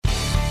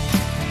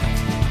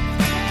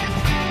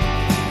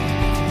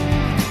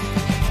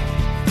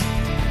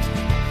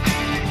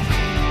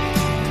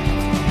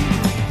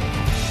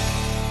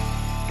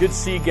Good to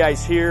see you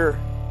guys here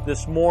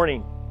this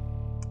morning.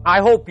 I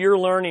hope you're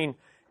learning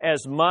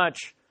as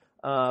much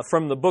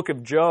from the book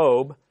of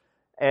Job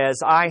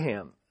as I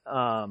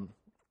am.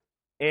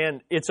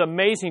 And it's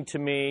amazing to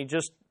me,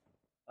 just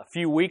a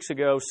few weeks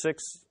ago,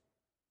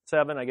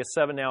 7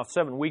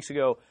 weeks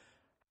ago,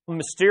 how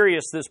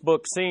mysterious this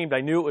book seemed.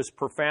 I knew it was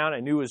profound. I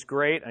knew it was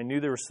great. I knew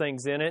there was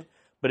things in it,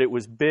 but it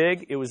was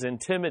big. It was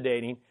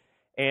intimidating.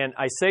 And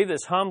I say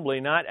this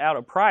humbly, not out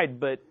of pride,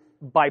 but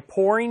by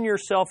pouring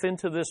yourself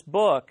into this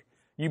book,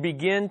 you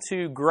begin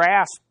to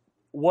grasp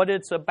what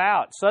it's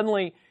about.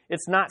 Suddenly,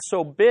 it's not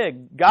so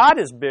big. God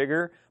is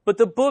bigger, but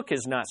the book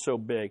is not so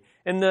big.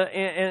 And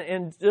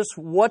just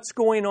what's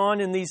going on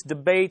in these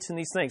debates and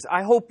these things.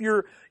 I hope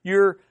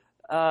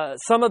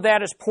some of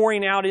that is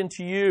pouring out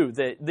into you,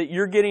 that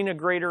you're getting a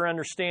greater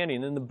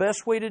understanding. And the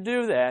best way to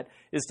do that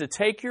is to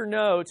take your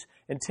notes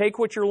and take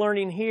what you're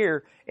learning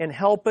here and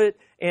help it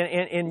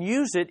and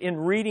use it in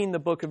reading the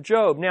book of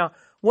Job. Now,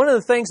 one of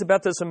the things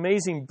about this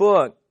amazing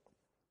book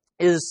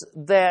is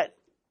that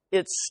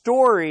its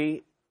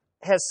story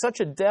has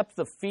such a depth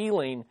of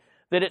feeling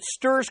that it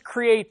stirs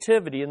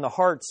creativity in the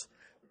hearts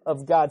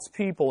of God's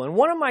people. And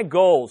one of my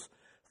goals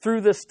through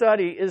this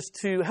study is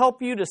to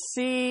help you to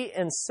see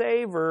and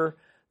savor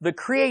the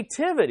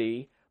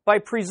creativity by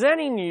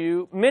presenting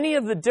you many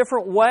of the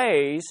different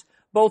ways,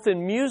 both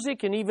in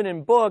music and even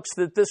in books,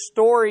 that this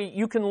story,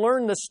 you can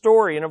learn this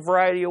story in a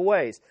variety of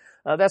ways.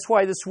 That's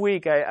why this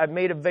week I've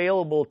made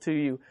available to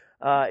you,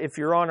 if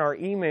you're on our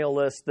email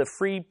list, the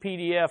free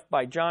PDF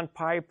by John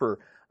Piper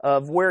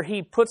of where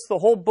he puts the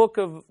whole book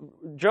of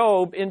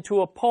Job into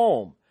a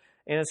poem.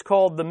 And it's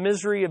called The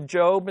Misery of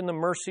Job and the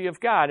Mercy of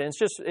God. And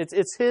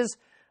it's his,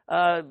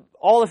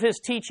 all of his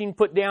teaching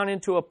put down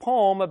into a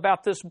poem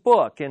about this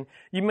book. And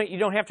you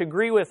don't have to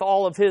agree with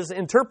all of his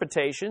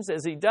interpretations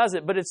as he does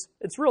it, but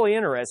it's really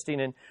interesting,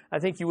 and I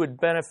think you would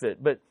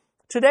benefit. But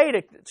today,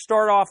 to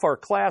start off our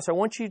class, I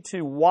want you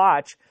to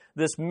watch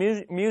this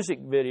music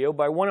video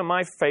by one of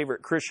my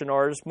favorite Christian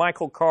artists,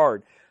 Michael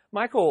Card.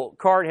 Michael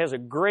Card has a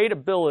great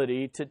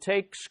ability to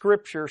take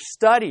Scripture,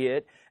 study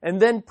it, and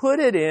then put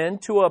it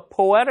into a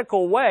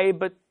poetical way,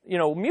 but,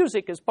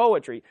 music is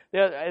poetry.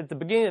 At the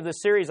beginning of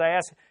this series, I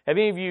asked, have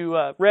any of you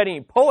read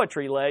any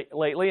poetry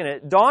lately? And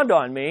it dawned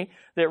on me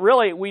that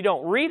really we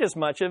don't read as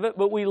much of it,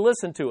 but we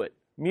listen to it.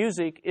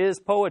 Music is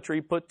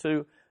poetry put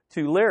to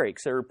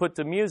lyrics or put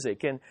to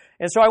music. And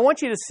so I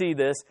want you to see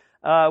this.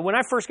 When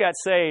I first got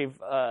saved,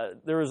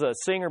 there was a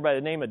singer by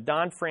the name of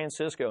Don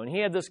Francisco, and he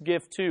had this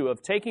gift, too,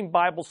 of taking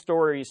Bible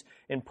stories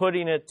and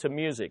putting it to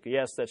music.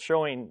 Yes, that's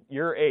showing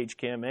your age,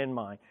 Kim, and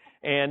mine.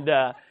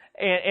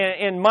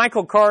 And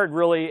Michael Card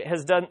really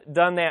has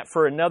done that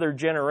for another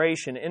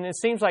generation. And it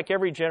seems like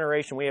every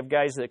generation we have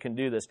guys that can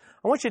do this.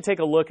 I want you to take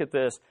a look at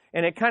this,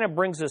 and it kind of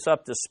brings us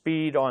up to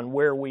speed on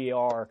where we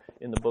are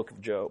in the book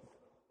of Job.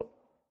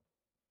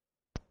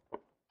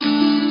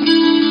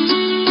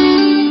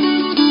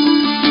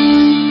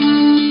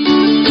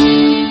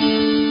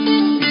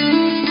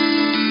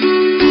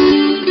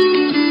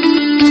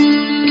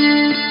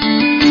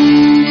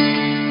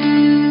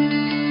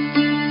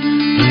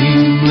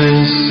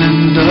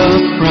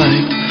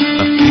 Upright,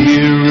 a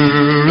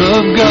fearer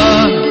of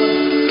God,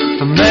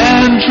 a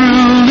man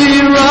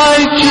truly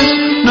righteous,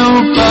 no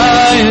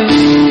bias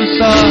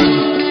beside,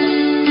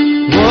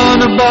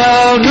 one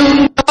about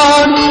whom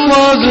God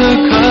was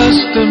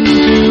accustomed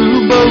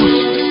to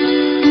boast,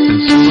 and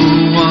so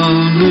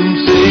one whom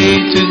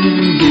Satan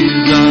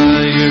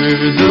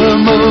desired the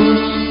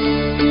most.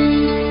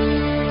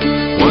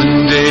 One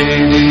day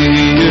the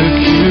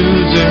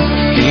accuser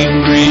came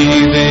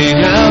breathing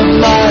out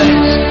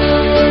lies,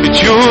 but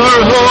your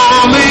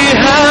holy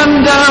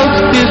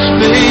handout his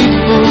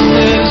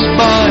faithfulness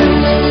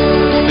finds.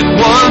 And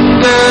one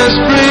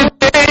desperate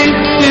day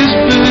his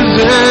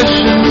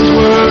possessions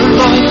were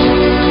lost,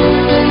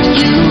 his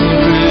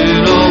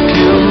children all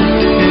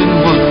killed in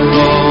one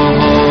raw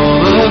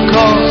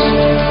holocaust.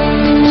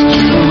 His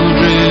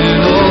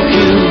children all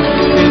killed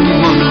in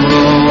one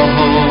raw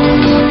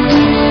holocaust.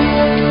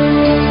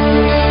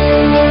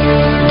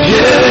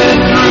 Yet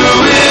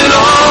through it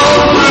all,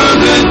 through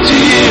the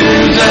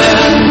tears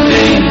and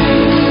pain,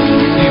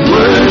 he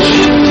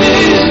worshipped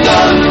his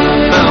God,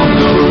 found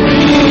no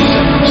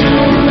reason to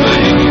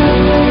blame.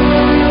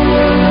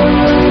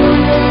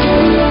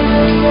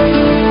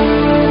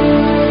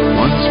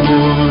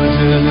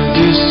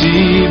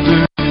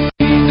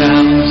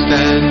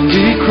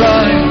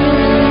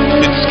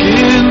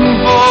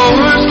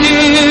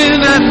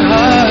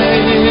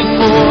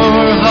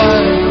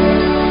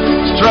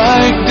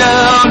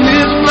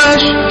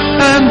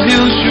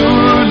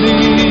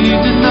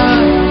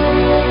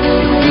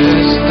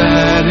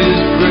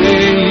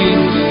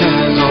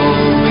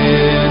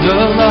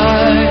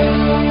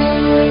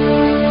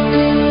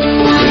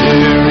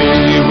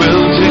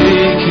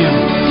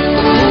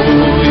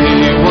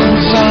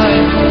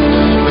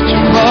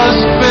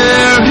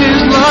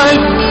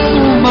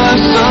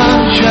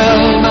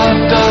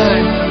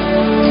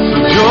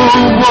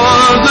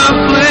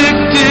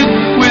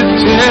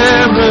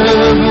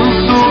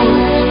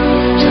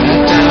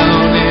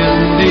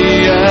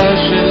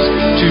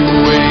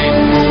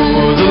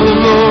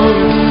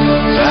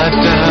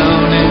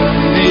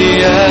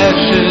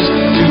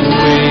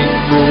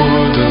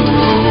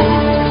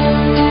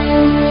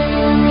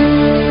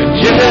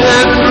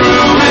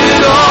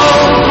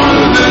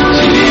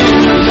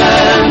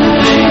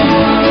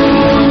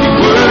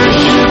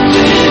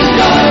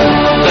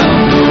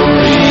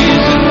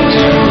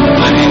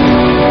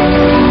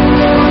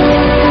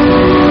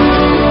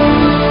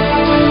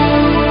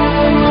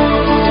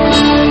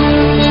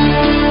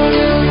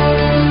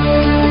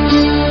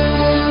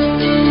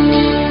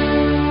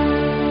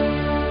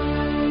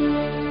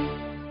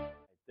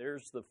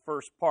 the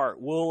first part.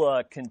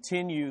 We'll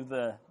continue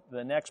the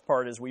next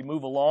part as we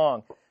move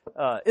along.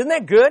 Isn't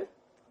that good?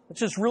 It's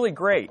just really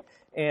great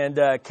and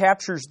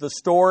captures the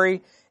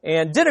story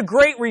and did a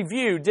great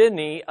review, didn't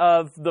he,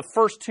 of the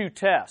first two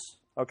tests.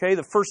 Okay,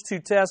 the first two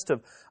tests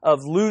of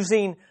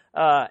losing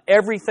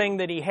everything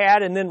that he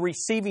had and then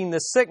receiving the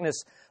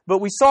sickness. But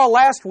we saw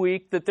last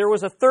week that there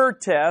was a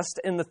third test,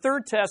 and the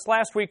third test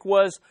last week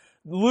was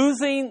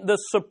losing the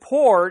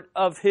support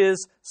of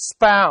his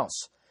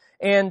spouse.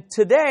 And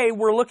today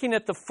we're looking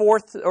at the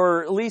fourth,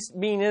 or at least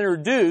being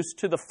introduced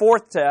to the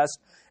fourth test,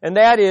 and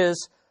that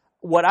is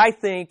what I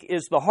think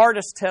is the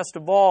hardest test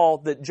of all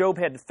that Job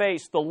had to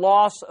face, the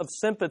loss of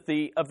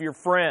sympathy of your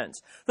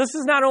friends. This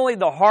is not only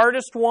the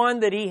hardest one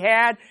that he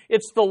had,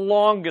 it's the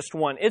longest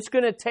one. It's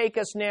going to take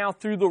us now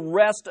through the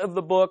rest of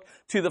the book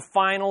to the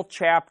final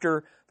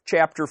chapter,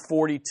 chapter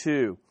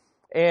 42.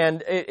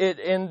 And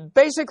and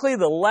basically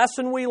the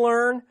lesson we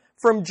learn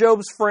from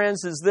Job's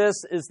friends is this,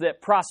 is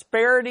that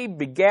prosperity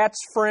begets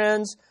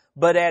friends,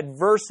 but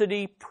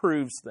adversity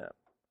proves them.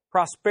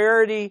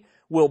 Prosperity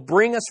will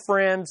bring us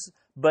friends,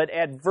 but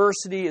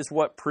adversity is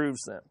what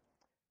proves them.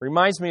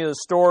 Reminds me of the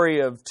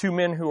story of two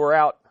men who were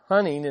out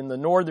hunting in the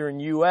northern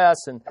U.S.,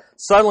 and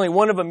suddenly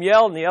one of them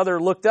yelled and the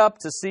other looked up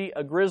to see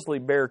a grizzly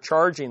bear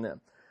charging them.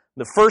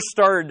 The first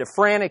started to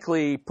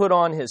frantically put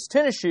on his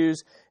tennis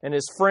shoes, and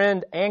his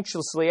friend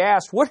anxiously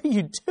asked, "What are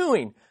you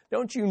doing?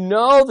 Don't you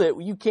know that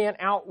you can't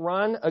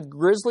outrun a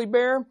grizzly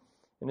bear?"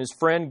 And his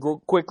friend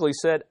quickly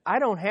said, "I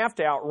don't have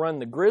to outrun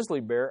the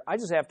grizzly bear. I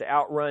just have to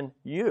outrun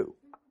you."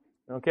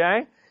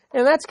 Okay?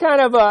 And that's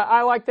kind of,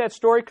 I like that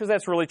story because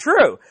that's really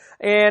true.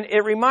 And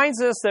it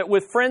reminds us that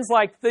with friends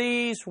like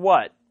these,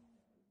 what?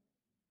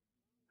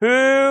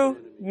 Who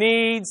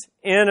needs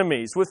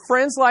enemies? With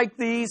friends like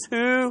these,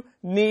 who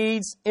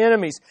needs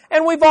enemies?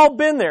 And we've all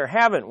been there,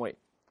 haven't we?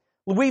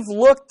 We've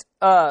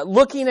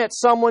looking at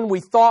someone we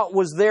thought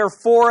was there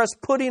for us,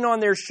 putting on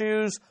their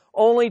shoes,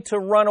 only to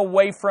run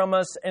away from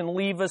us and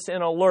leave us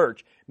in a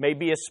lurch.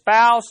 Maybe a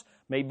spouse,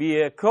 maybe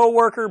a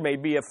coworker,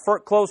 maybe a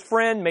close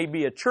friend,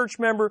 maybe a church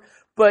member,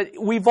 but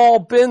we've all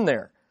been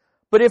there.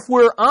 But if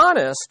we're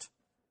honest,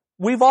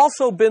 we've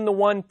also been the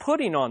one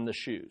putting on the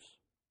shoes,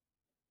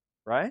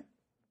 right?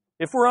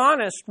 If we're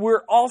honest,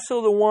 we're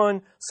also the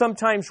one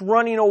sometimes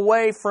running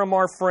away from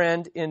our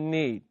friend in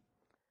need.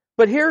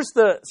 But here's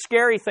the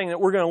scary thing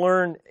that we're going to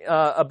learn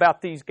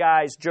about these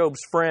guys,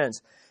 Job's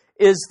friends,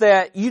 is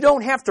that you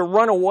don't have to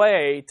run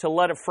away to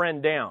let a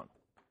friend down.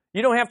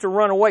 You don't have to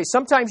run away.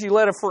 Sometimes you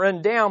let a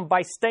friend down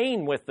by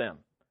staying with them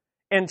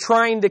and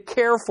trying to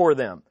care for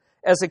them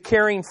as a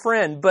caring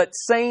friend, but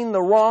saying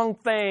the wrong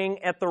thing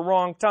at the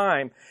wrong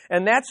time.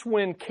 And that's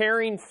when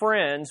caring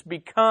friends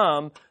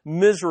become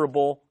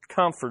miserable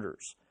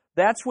comforters.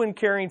 That's when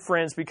caring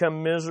friends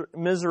become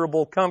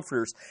miserable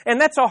comforters. And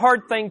that's a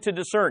hard thing to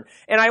discern.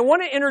 And I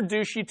want to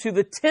introduce you to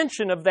the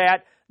tension of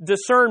that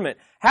discernment.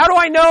 How do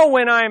I know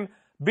when I'm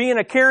being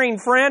a caring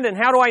friend, and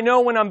how do I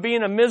know when I'm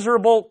being a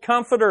miserable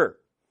comforter?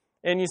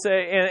 And you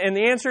say, and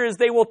the answer is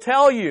they will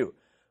tell you.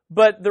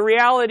 But the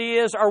reality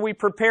is, are we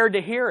prepared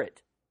to hear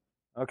it?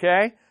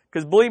 Okay?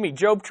 Because believe me,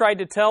 Job tried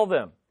to tell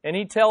them, and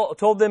he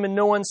told them in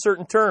no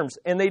uncertain terms,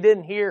 and they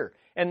didn't hear.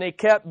 And they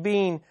kept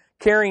being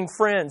caring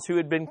friends who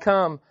had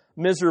become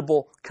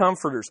miserable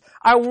comforters.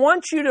 I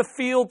want you to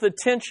feel the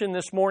tension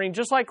this morning,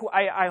 just like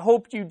I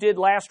hoped you did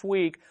last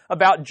week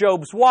about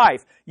Job's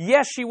wife.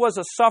 Yes, she was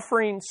a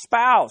suffering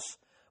spouse,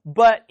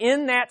 but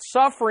in that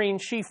suffering,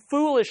 she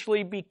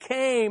foolishly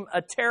became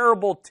a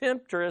terrible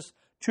temptress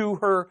to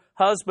her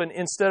husband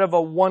instead of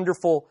a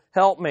wonderful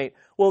helpmate.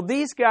 Well,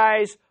 these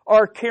guys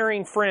are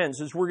caring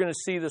friends, as we're going to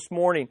see this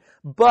morning,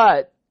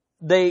 but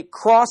they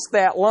crossed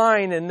that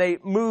line and they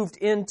moved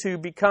into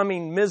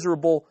becoming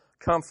miserable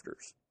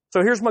comforters.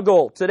 So here's my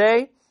goal.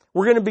 Today,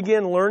 we're going to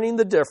begin learning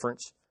the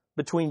difference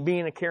between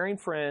being a caring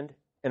friend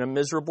and a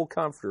miserable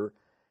comforter,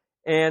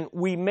 and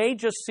we may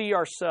just see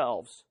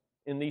ourselves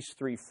in these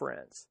three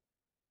friends.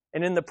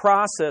 And in the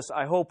process,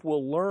 I hope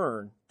we'll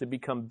learn to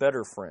become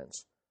better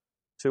friends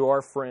to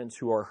our friends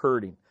who are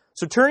hurting.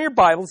 So turn your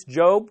Bibles,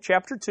 Job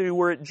chapter 2.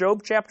 We're at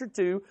Job chapter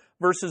 2,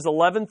 verses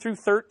 11 through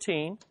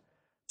 13.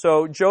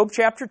 So Job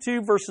chapter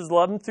 2, verses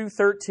 11 through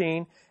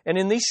 13. And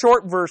in these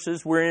short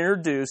verses, we're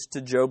introduced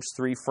to Job's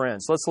three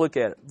friends. Let's look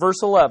at it.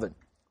 Verse 11.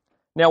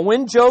 Now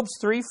when Job's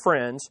three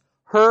friends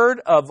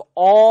heard of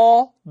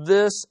all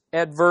this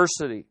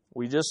adversity,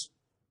 we just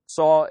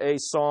saw a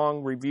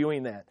song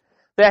reviewing that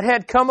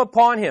had come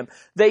upon him,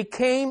 they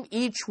came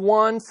each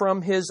one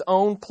from his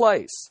own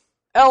place.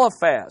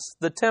 Eliphaz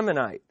the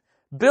Temanite,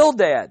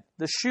 Bildad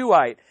the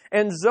Shuhite,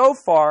 and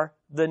Zophar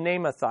the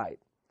Naamathite.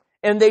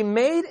 And they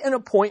made an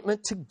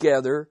appointment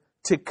together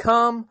to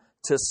come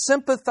to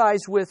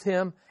sympathize with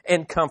him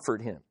and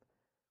comfort him.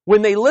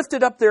 When they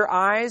lifted up their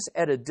eyes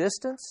at a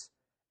distance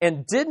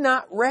and did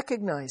not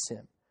recognize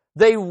him,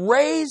 they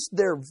raised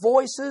their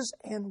voices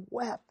and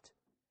wept.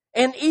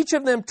 And each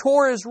of them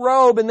tore his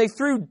robe, and they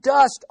threw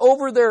dust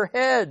over their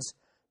heads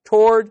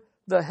toward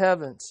the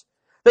heavens.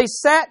 They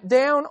sat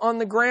down on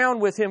the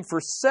ground with him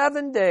for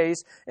 7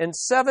 days and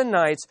 7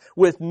 nights,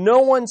 with no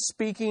one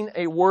speaking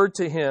a word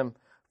to him,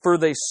 for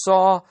they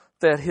saw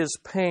that his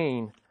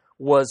pain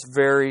was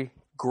very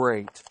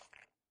great.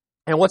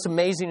 And what's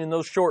amazing in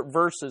those short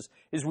verses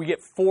is we get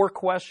 4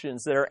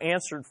 questions that are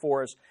answered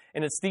for us.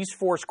 And it's these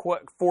 4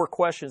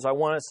 questions I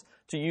want us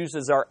to use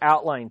as our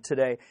outline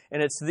today.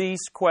 And it's these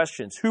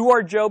questions. Who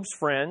are Job's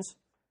friends?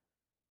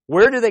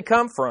 Where do they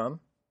come from?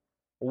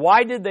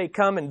 Why did they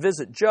come and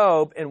visit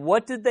Job? And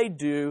what did they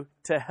do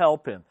to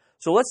help him?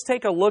 So let's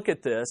take a look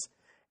at this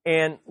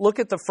and look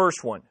at the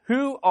first one.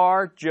 Who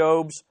are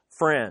Job's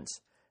friends?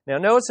 Now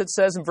notice it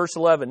says in verse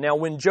 11, now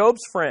when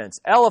Job's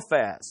friends,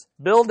 Eliphaz,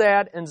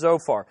 Bildad, and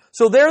Zophar.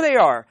 So there they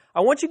are.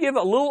 I want you to give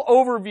a little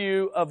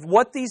overview of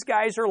what these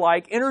guys are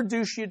like,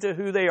 introduce you to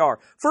who they are.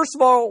 First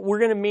of all, we're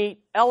going to meet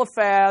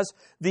Eliphaz,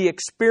 the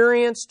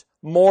experienced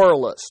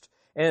moralist.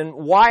 And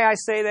why I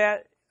say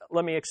that,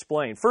 let me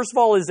explain. First of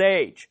all, his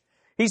age.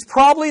 He's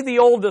probably the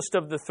oldest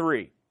of the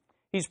 3.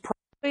 He's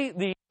probably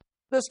the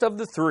oldest of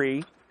the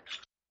 3.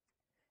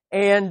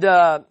 And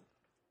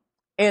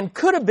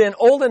could have been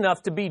old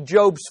enough to be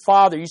Job's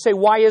father. You say,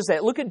 why is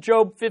that? Look at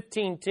Job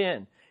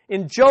 15:10.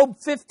 In Job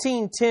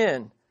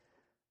 15:10,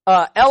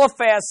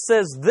 Eliphaz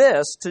says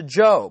this to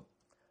Job,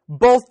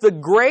 both the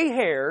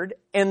gray-haired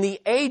and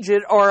the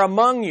aged are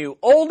among you,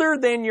 older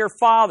than your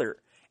father.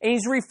 And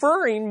he's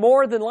referring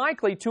more than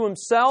likely to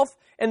himself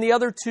and the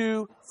other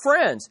 2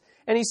 friends.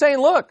 And he's saying,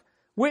 look,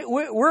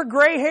 we're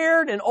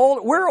gray-haired and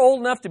old. We're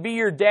old enough to be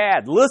your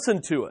dad. Listen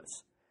to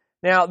us.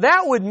 Now,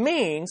 that would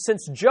mean,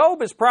 since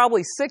Job is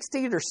probably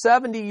 60 or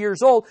 70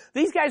 years old,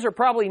 these guys are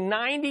probably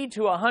 90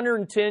 to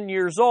 110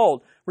 years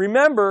old.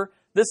 Remember,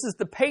 this is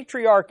the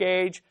patriarch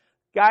age.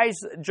 Guys,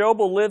 Job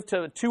will live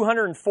to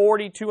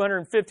 240,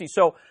 250.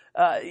 So,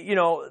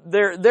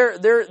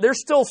 they're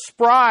still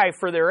spry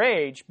for their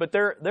age, but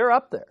they're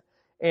up there.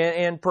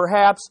 And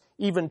perhaps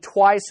even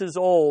twice as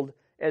old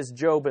as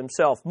Job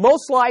himself.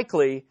 Most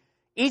likely,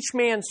 each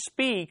man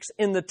speaks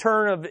in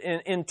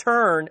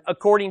turn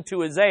according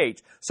to his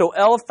age. So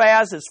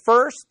Eliphaz is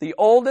first, the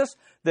oldest,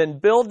 then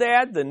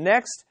Bildad, the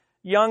next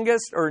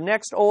youngest or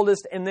next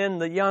oldest, and then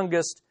the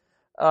youngest.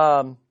 Who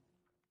am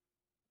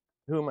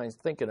I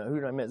thinking of? Who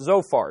did I mean?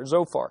 Zophar.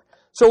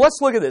 So let's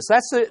look at this.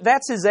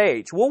 That's his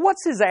age. Well,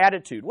 what's his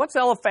attitude? What's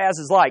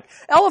Eliphaz's like?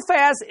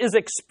 Eliphaz is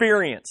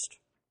experienced.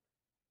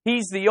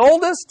 He's the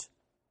oldest.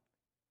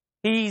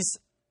 He's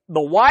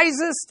the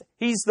wisest,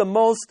 he's the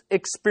most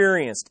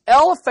experienced.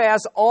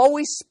 Eliphaz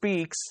always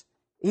speaks,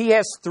 he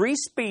has 3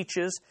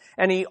 speeches,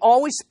 and he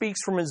always speaks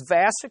from his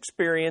vast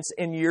experience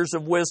and years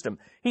of wisdom.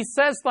 He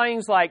says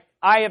things like,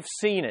 I have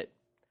seen it,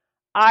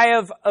 I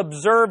have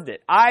observed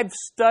it, I've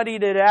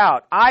studied it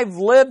out, I've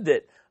lived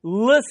it.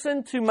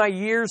 Listen to my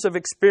years of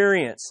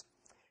experience.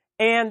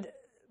 And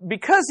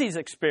because he's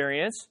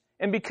experienced,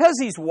 and because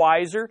he's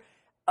wiser,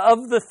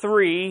 of the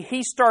 3,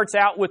 he starts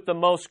out with the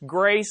most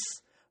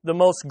grace, the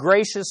most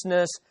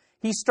graciousness.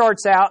 He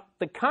starts out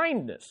the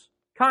kindest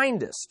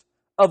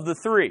of the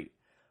 3.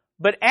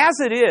 But as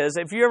it is,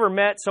 if you ever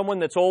met someone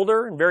that's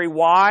older and very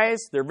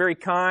wise, they're very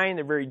kind,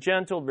 they're very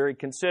gentle, very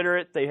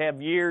considerate. They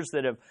have years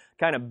that have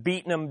kind of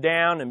beaten them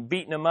down and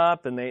beaten them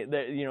up, and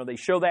they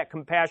show that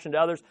compassion to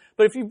others.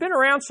 But if you've been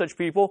around such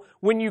people,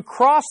 when you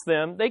cross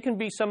them, they can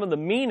be some of the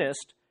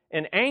meanest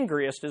and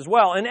angriest as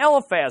well. And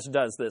Eliphaz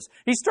does this.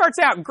 He starts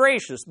out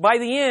gracious. By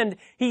the end,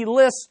 he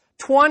lists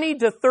 20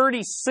 to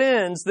 30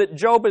 sins that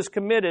Job has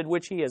committed,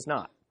 which he has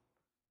not.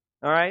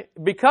 All right?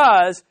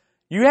 Because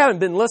you haven't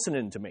been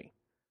listening to me.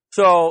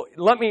 So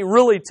let me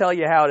really tell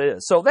you how it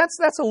is. So that's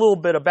a little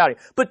bit about it.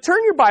 But turn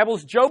your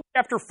Bibles, Job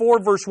chapter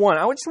 4, verse 1.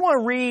 I just want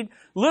to read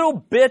little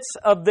bits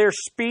of their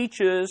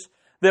speeches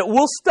that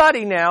we'll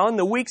study now in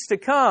the weeks to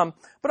come.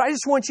 But I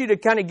just want you to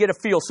kind of get a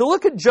feel. So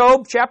look at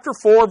Job chapter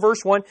 4,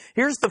 verse 1.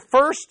 Here's the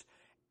first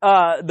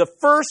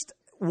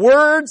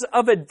words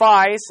of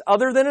advice,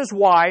 other than his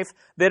wife,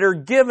 that are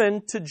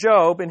given to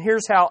Job. And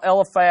here's how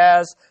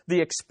Eliphaz,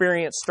 the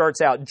experience, starts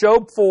out.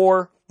 Job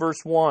 4,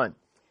 verse 1.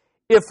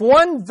 If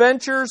one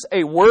ventures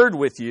a word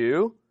with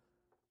you,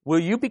 will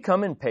you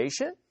become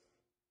impatient?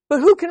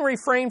 But who can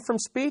refrain from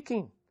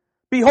speaking?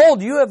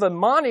 Behold, you have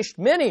admonished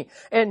many,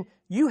 and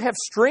you have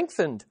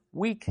strengthened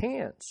weak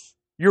hands.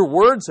 Your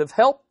words have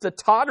helped the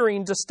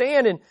tottering to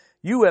stand, and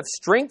you have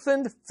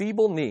strengthened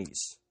feeble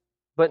knees.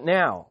 But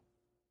now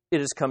it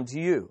has come to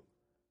you,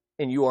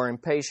 and you are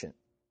impatient.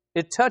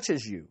 It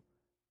touches you,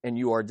 and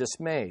you are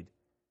dismayed.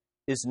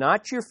 Is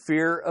not your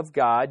fear of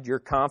God your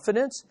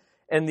confidence,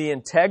 and the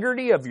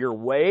integrity of your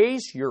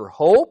ways your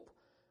hope?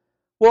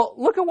 Well,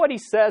 look at what he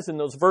says in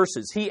those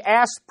verses. He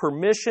asks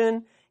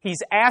permission. He's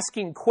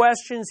asking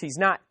questions. He's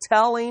not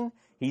telling.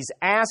 He's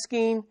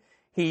asking.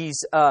 He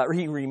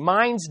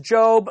reminds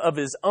Job of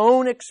his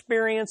own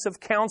experience of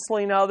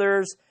counseling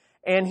others,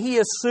 and he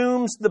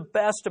assumes the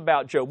best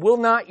about Job. Will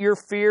not your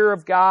fear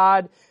of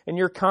God and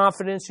your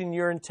confidence in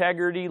your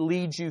integrity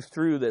lead you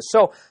through this?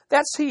 So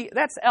that's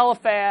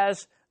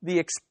Eliphaz, the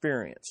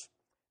experience.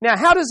 Now,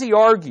 how does he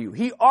argue?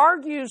 He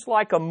argues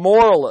like a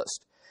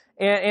moralist.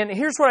 And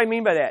here's what I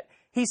mean by that.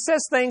 he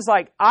says things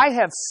like, I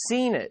have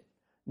seen it.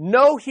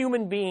 No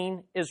human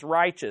being is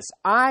righteous.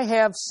 I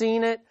have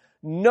seen it.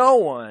 No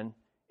one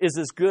is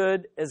as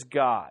good as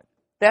God.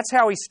 That's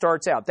how he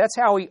starts out. That's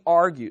how he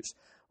argues.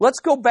 Let's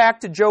go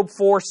back to Job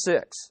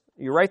 4:6.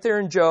 You're right there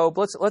in Job.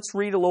 Let's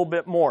read a little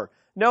bit more.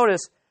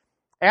 Notice,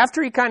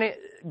 after he kind of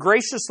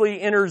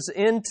graciously enters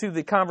into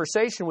the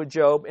conversation with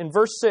Job, in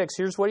verse 6,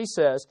 here's what he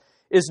says,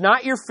 Is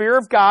not your fear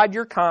of God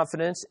your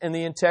confidence, and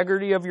the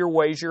integrity of your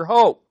ways your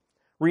hope?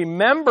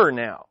 Remember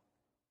now,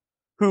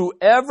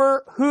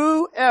 whoever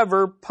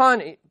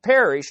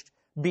perished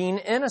being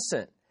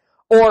innocent,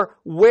 or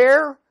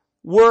where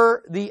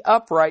were the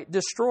upright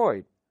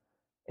destroyed?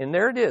 And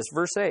there it is,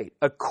 verse 8.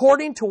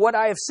 According to what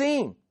I have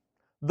seen,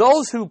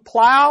 those who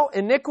plow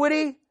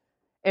iniquity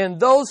and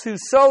those who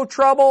sow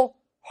trouble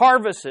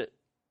harvest it.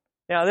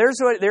 Now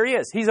there he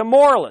is. He's a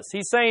moralist.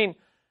 He's saying,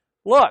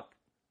 look,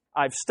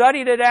 I've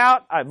studied it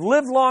out. I've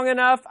lived long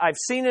enough. I've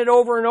seen it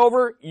over and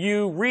over.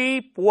 You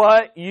reap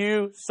what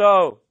you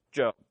sow,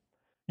 Job.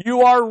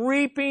 You are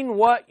reaping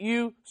what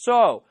you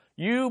sow.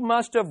 You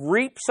must have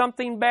reaped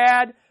something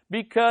bad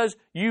because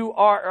you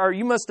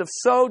must have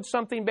sowed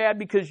something bad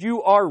because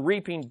you are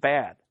reaping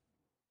bad.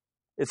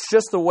 It's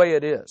just the way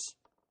it is.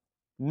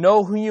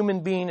 No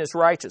human being is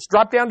righteous.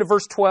 Drop down to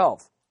verse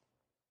 12.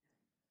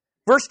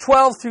 Verse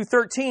 12 through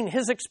 13,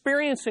 his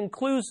experience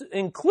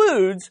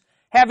includes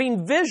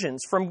having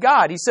visions from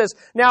God. He says,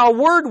 Now a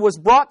word was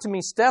brought to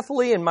me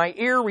stealthily, and my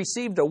ear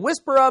received a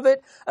whisper of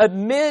it,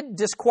 amid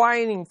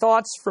disquieting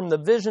thoughts from the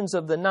visions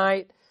of the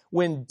night,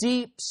 when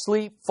deep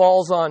sleep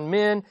falls on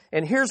men.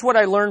 And here's what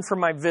I learned from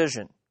my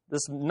vision,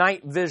 this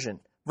night vision.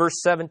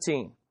 Verse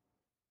 17.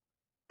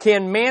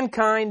 Can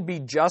mankind be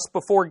just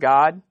before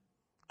God?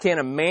 Can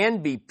a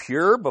man be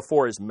pure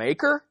before his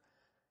Maker?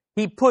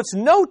 He puts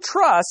no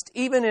trust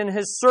even in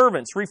his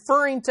servants,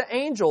 referring to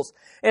angels,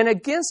 and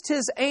against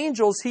his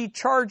angels he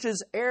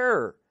charges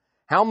error.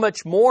 How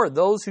much more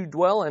those who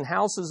dwell in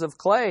houses of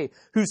clay,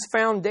 whose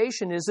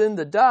foundation is in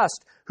the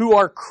dust, who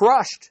are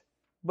crushed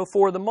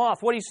before the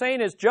moth. What he's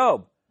saying is,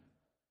 Job,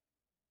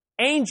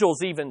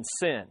 angels even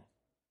sin.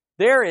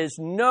 There is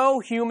no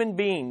human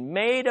being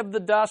made of the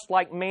dust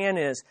like man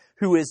is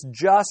who is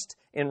just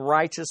and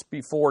righteous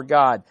before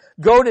God.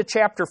 Go to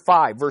chapter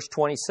 5, verse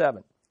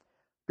 27.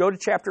 Go to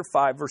chapter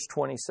 5, verse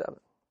 27.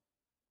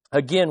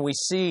 Again, we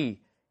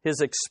see his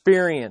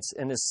experience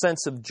and his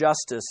sense of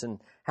justice and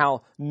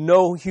how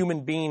no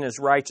human being is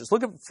righteous.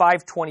 Look at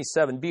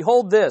 5:27.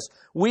 Behold this,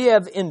 we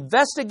have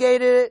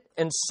investigated it,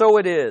 and so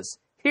it is.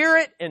 Hear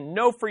it and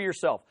know for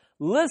yourself.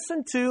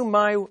 Listen to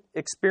my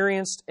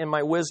experience and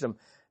my wisdom.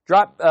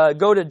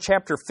 Go to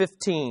chapter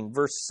 15,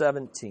 verse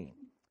 17.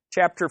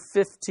 Chapter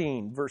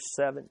 15, verse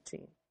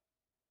 17.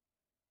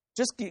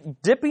 Just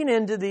dipping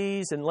into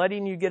these and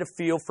letting you get a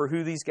feel for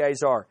who these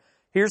guys are.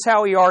 Here's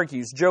how he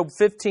argues. Job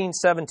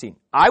 15:17.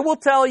 I will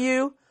tell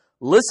you,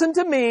 listen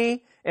to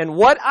me, and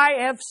what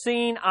I have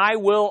seen I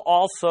will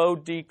also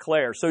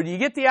declare. So do you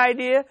get the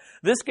idea?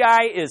 This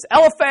guy is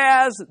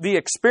Eliphaz, the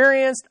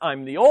experienced.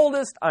 I'm the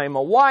oldest. I'm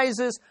the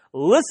wisest.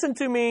 Listen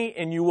to me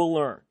and you will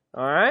learn.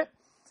 All right?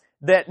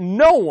 That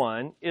no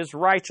one is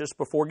righteous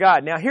before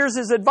God. Now here's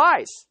his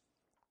advice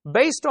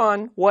based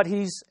on what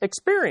he's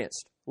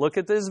experienced. Look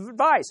at this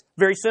advice.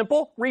 Very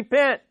simple.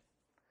 Repent.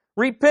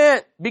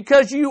 Repent,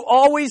 because you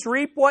always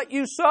reap what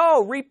you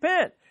sow.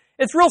 Repent.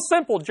 It's real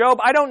simple, Job.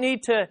 I don't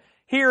need to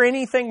hear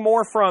anything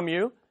more from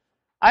you.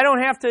 I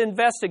don't have to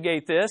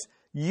investigate this.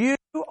 You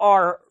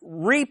are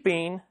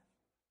reaping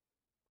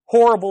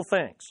horrible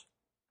things.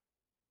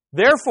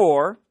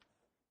 Therefore,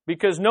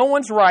 because no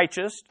one's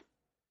righteous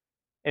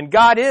and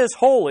God is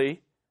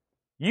holy,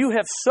 you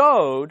have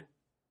sowed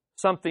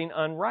something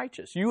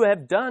unrighteous. You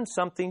have done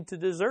something to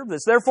deserve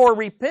this. Therefore,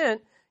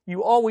 repent.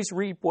 You always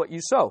reap what you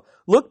sow.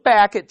 Look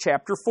back at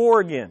chapter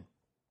 4 again.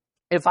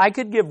 If I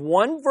could give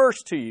one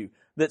verse to you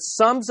that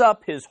sums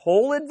up his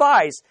whole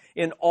advice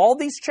in all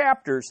these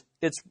chapters,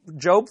 it's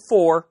Job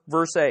 4,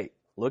 verse 8.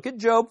 Look at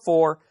Job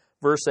 4,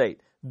 verse 8.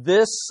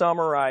 This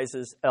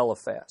summarizes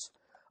Eliphaz.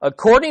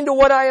 According to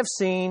what I have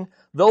seen,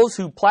 those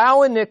who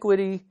plow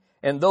iniquity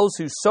and those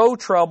who sow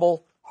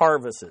trouble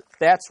harvest it.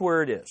 That's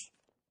where it is.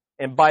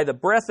 And by the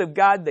breath of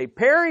God they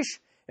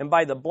perish, and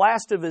by the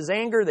blast of his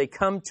anger they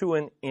come to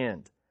an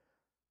end.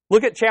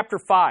 Look at chapter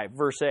 5,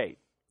 verse 8.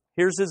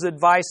 Here's his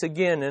advice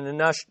again in a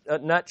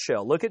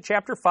nutshell. Look at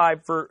chapter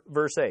 5,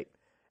 verse 8.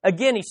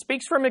 Again, he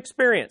speaks from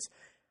experience.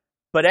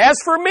 But as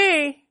for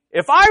me,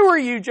 if I were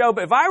you, Job,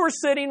 if I were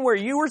sitting where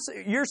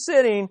you're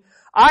sitting,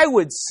 I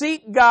would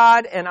seek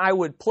God and I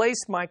would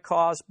place my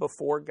cause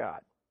before God.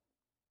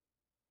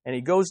 And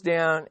he goes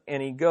down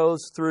and he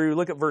goes through,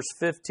 look at verse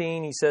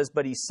 15. He says,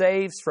 But he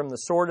saves from the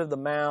sword of the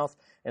mouth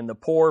and the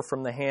poor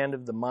from the hand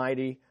of the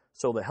mighty.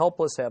 So the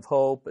helpless have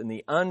hope, and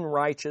the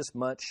unrighteous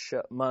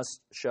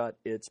must shut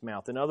its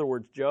mouth. In other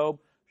words, Job,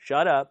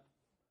 shut up,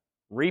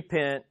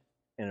 repent,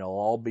 and it'll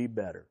all be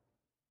better.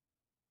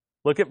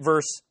 Look at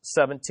verse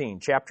 17,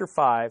 chapter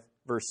 5,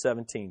 verse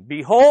 17.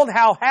 Behold,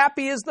 how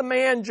happy is the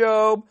man,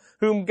 Job,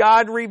 whom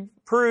God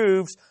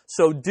reproves,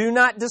 so do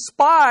not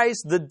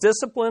despise the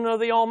discipline of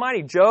the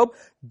Almighty. Job,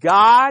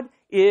 God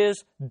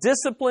is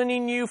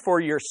disciplining you for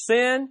your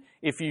sin.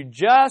 If you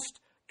just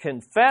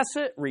confess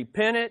it,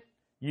 repent it,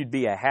 you'd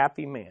be a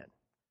happy man.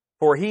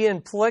 For he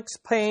inflicts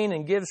pain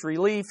and gives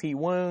relief. He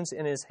wounds,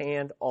 and his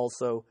hand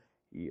also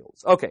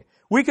heals. Okay,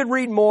 we could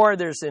read more.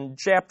 There's in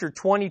chapter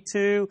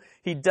 22,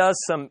 he does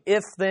some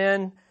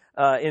if-then.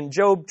 In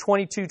Job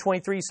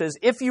 22:23 he says,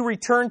 if you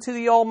return to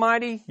the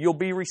Almighty, you'll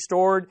be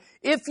restored.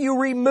 If you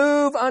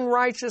remove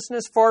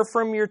unrighteousness far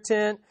from your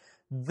tent,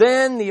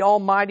 then the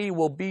Almighty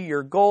will be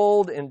your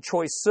gold and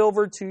choice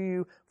silver to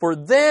you. For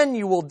then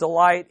you will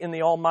delight in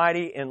the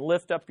Almighty and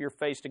lift up your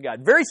face to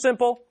God. Very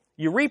simple.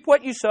 You reap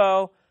what you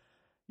sow.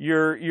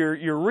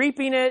 You're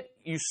reaping it.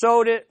 You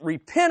sowed it.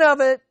 Repent of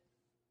it.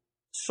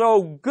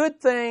 Sow good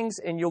things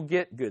and you'll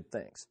get good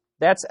things.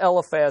 That's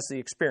Eliphaz the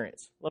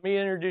experience. Let me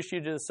introduce you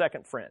to the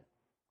second friend.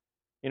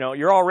 You know,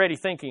 you're already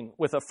thinking,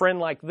 with a friend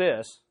like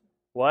this,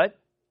 what?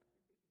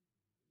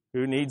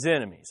 Who needs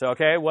enemies?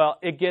 Okay, well,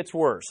 it gets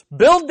worse.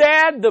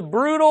 Bildad, the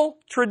brutal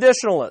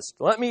traditionalist.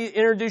 Let me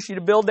introduce you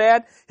to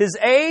Bildad. His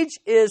age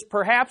is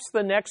perhaps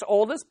the next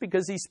oldest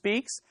because he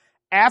speaks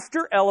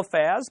after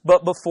Eliphaz,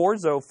 but before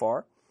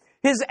Zophar.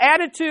 His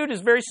attitude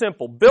is very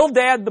simple.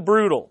 Bildad the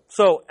brutal.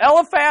 So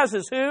Eliphaz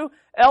is who?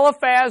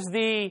 Eliphaz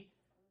the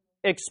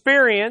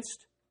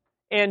experienced,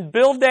 and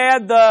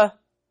Bildad the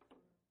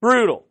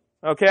brutal.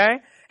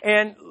 Okay?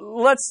 And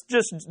let's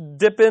just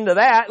dip into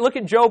that. Look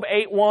at Job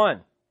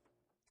 8:1.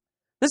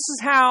 This is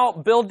how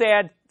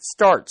Bildad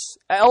starts.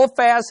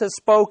 Eliphaz has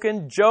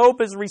spoken. Job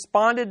has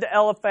responded to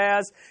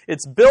Eliphaz.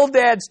 It's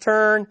Bildad's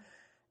turn,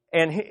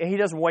 and he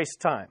doesn't waste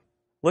time.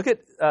 Look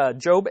at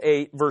Job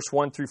 8, verse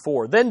 1 through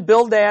 4. Then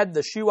Bildad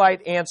the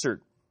Shuhite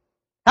answered,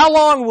 how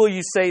long will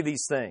you say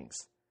these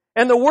things?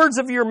 And the words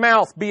of your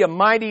mouth be a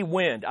mighty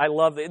wind. I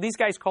love it. These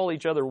guys call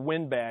each other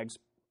windbags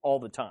all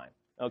the time.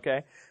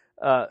 Okay?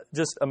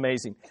 Just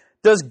amazing.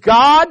 Does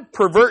God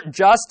pervert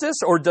justice,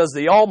 or does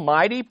the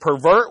Almighty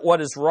pervert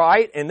what is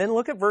right? And then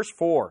look at verse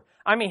 4.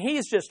 I mean,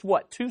 he's just,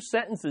 2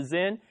 sentences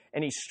in,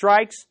 and he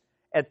strikes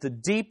at the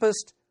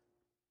deepest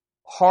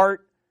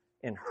heart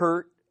and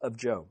hurt of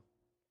Job.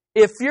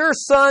 If your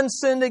son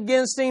sinned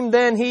against him,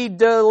 then he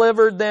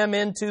delivered them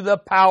into the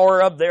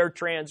power of their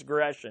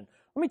transgression.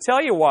 Let me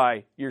tell you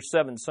why your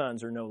 7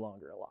 sons are no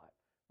longer alive.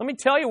 Let me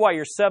tell you why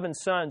your 7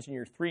 sons and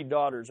your 3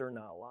 daughters are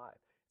not alive.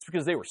 It's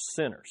because they were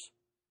sinners.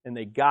 And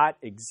they got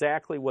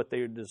exactly what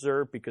they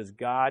deserved because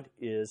God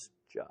is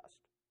just.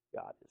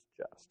 God is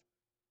just.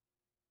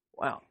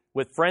 Wow.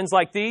 With friends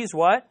like these,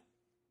 what?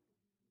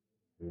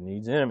 Who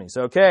needs enemies?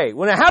 Okay.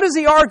 Well, now how does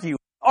he argue? He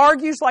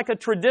argues like a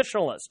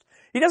traditionalist.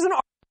 He doesn't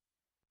argue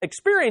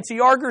experience. He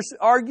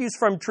argues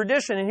from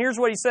tradition. And here's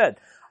what he said.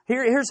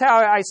 Here's how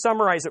I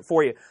summarize it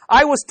for you.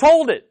 I was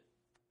told it.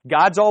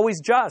 God's always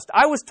just.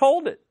 I was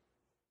told it.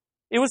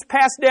 It was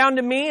passed down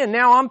to me, and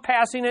now I'm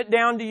passing it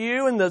down to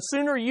you. And the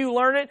sooner you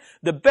learn it,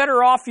 the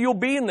better off you'll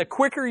be, and the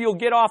quicker you'll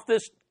get off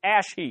this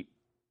ash heap.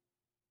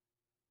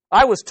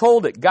 I was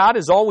told it. God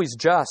is always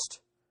just.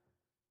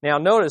 Now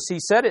notice, he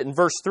said it in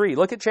verse 3.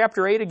 Look at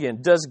chapter 8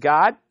 again.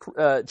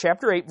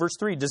 Chapter 8, verse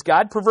 3, does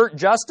God pervert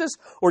justice,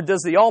 or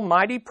does the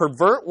Almighty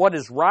pervert what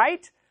is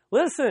right?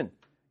 Listen,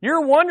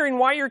 you're wondering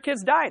why your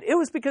kids died. It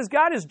was because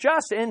God is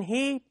just, and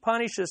He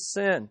punishes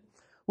sin.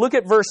 Look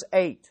at verse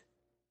 8.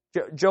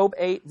 Job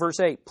 8,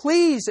 verse 8.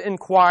 Please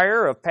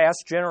inquire of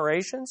past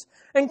generations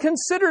and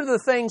consider the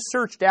things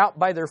searched out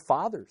by their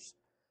fathers.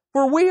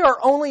 For we are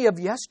only of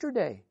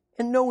yesterday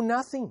and know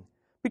nothing,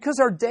 because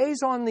our days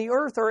on the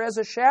earth are as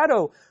a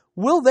shadow.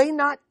 Will they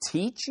not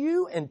teach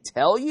you and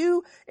tell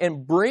you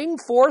and bring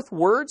forth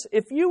words?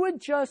 If you would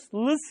just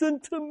listen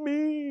to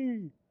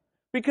me,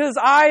 because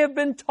I have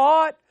been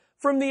taught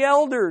from the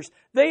elders.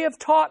 They have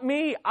taught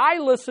me. I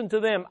listen to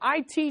them.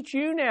 I teach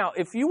you now.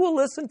 If you will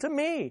listen to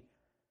me,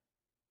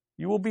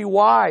 you will be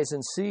wise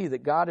and see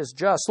that God is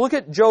just. Look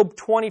at Job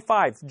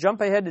 25.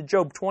 Jump ahead to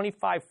Job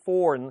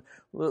 25:4 and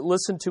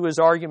listen to his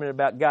argument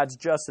about God's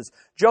justice.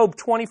 Job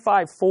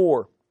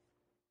 25:4.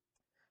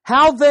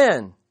 How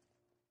then,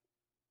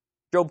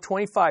 Job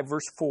 25,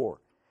 verse 4,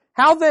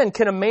 how then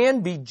can a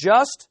man be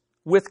just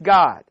with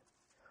God?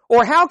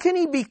 Or how can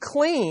he be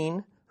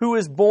clean who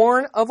is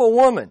born of a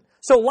woman?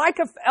 So like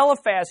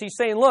Eliphaz, he's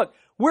saying, look,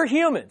 we're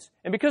humans.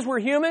 And because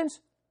we're humans,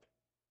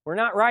 we're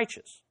not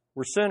righteous.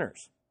 We're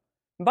sinners.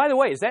 And by the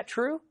way, is that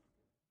true?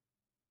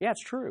 Yeah,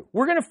 it's true.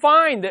 We're going to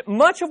find that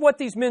much of what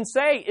these men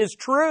say is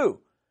true.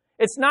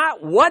 It's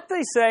not what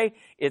they say,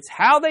 it's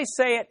how they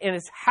say it, and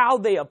it's how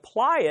they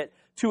apply it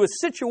to a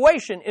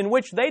situation in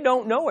which they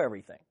don't know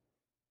everything.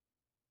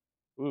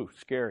 Ooh,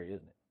 scary,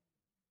 isn't it?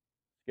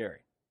 Scary.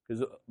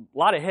 Because a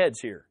lot of heads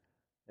here,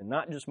 and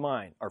not just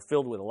mine, are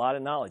filled with a lot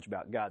of knowledge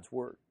about God's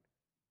Word.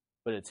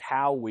 But it's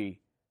how we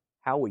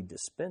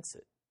dispense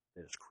it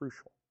that is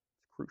crucial.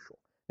 It's crucial.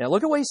 Now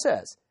look at what he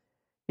says.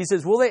 He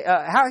says,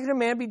 how can a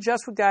man be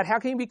just with God? How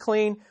can he be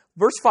clean?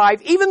 Verse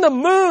 5, even the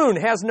moon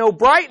has no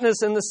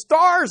brightness and the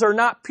stars are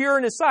not pure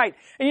in his sight.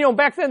 And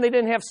back then they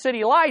didn't have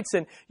city lights,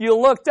 and you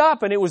looked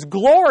up and it was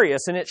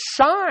glorious and it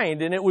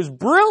shined and it was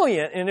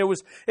brilliant and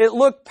it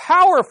looked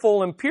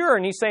powerful and pure.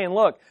 And he's saying,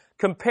 look,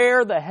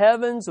 compare the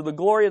heavens, or the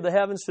glory of the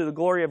heavens, to the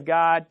glory of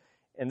God,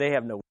 and they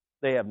have no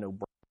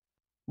brightness.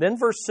 Then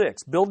verse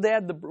 6,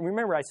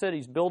 remember I said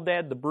he's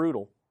Bildad the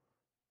brutal.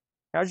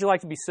 How would you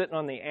like to be sitting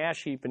on the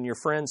ash heap and your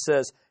friend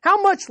says,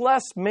 how much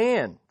less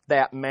man,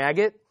 that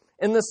maggot,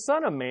 and the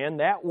Son of Man,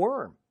 that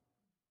worm?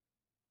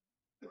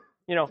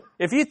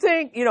 If you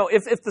think,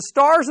 if the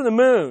stars and the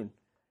moon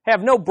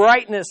have no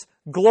brightness,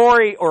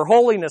 glory, or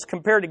holiness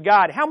compared to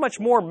God, how much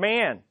more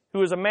man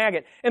who is a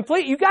maggot? And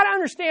please, you got to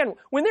understand,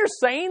 when they're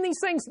saying these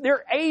things,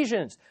 they're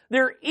Asians.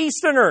 They're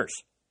Easterners,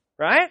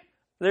 right?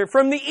 They're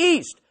from the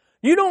East.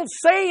 You don't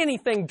say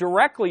anything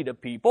directly to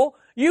people.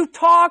 You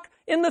talk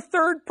in the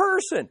third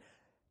person.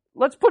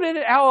 Let's put it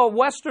how a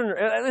Westerner,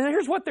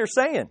 here's what they're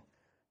saying.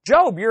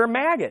 Job, you're a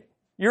maggot.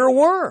 You're a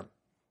worm.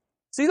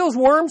 See those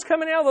worms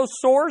coming out of those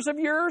sores of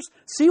yours?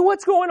 See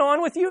what's going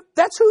on with you?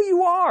 That's who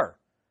you are.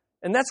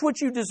 And that's what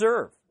you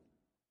deserve.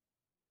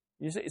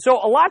 You see? So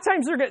a lot of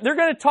times they're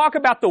going to talk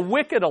about the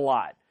wicked a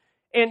lot.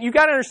 And you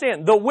got to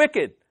understand, the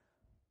wicked,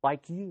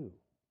 like you.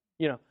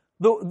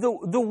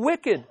 The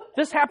wicked,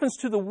 this happens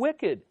to the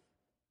wicked.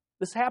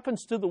 This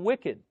happens to the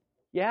wicked.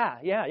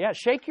 Yeah.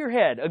 Shake your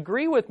head.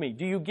 Agree with me.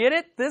 Do you get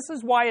it? This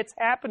is why it's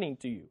happening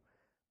to you.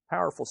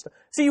 Powerful stuff.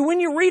 See, when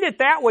you read it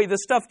that way, the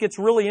stuff gets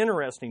really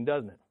interesting,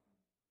 doesn't it?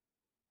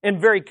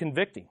 And very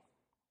convicting.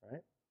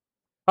 Right?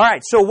 All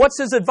right, so what's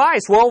his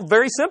advice? Well,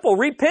 very simple.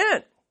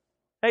 Repent.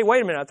 Hey,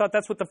 wait a minute. I thought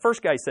that's what the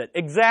first guy said.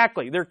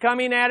 Exactly. They're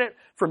coming at it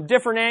from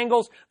different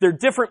angles. They're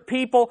different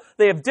people.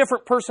 They have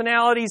different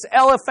personalities.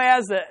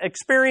 Eliphaz, the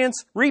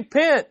experience.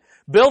 Repent.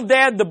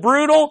 Bildad, the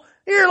brutal.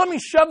 Here, let me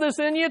shove this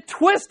in you,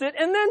 twist it,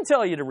 and then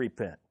tell you to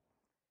repent.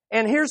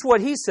 And here's what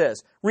he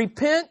says.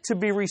 Repent to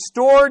be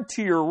restored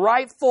to your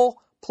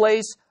rightful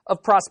place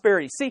of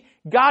prosperity. See,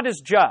 God is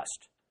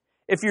just.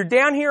 If you're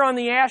down here on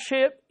the ash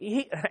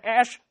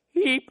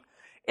heap,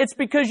 it's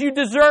because you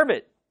deserve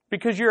it,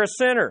 because you're a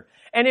sinner.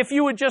 And if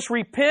you would just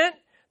repent,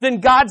 then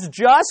God's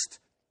just.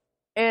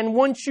 And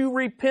once you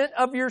repent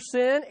of your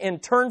sin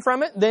and turn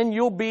from it, then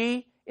you'll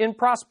be in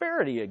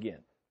prosperity again.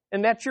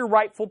 And that's your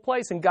rightful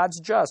place, and God's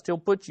just. He'll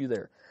put you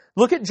there.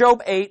 Look at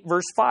Job 8,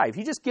 verse 5.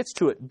 He just gets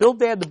to it.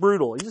 Bildad the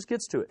brutal. He just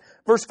gets to it.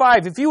 Verse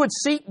 5, if you would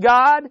seek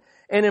God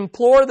and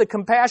implore the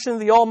compassion of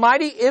the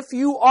Almighty, if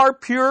you are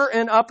pure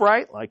and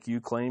upright, like you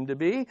claim to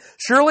be,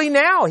 surely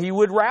now He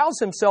would rouse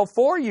Himself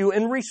for you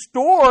and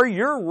restore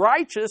your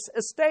righteous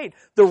estate,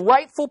 the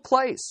rightful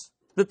place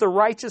that the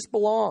righteous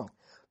belong.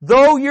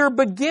 Though your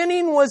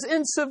beginning was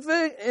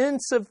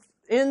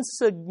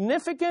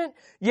insignificant,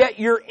 yet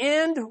your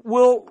end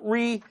will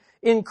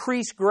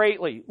increase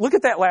greatly. Look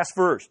at that last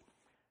verse.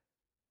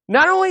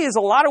 Not only is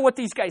a lot of what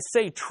these guys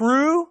say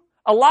true,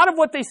 a lot of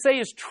what they say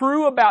is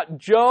true about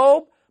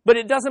Job, but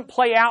it doesn't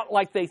play out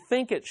like they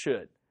think it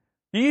should.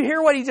 Do you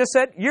hear what he just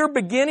said? Your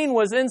beginning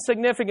was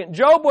insignificant.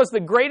 Job was the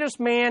greatest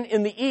man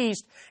in the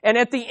East, and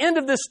at the end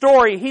of this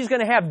story, he's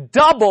going to have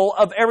double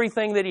of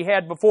everything that he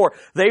had before.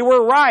 They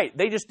were right.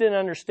 They just didn't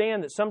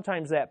understand that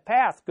sometimes that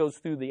path goes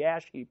through the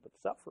ash heap of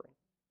suffering.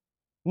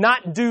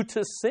 Not due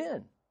to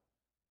sin.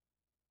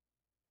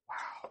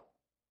 Wow.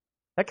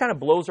 That kind of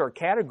blows our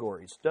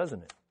categories,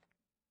 doesn't it?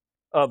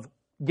 Of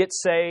get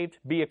saved,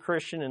 be a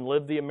Christian, and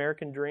live the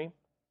American dream,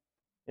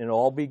 and it'll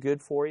all be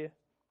good for you.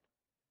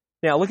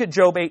 Now, look at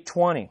Job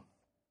 8:20.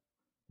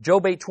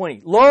 Job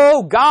 8:20.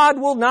 Lo, God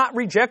will not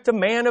reject a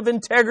man of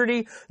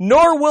integrity,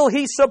 nor will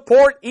He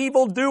support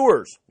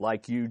evildoers,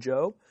 like you,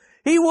 Job.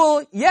 He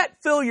will yet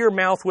fill your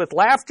mouth with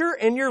laughter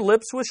and your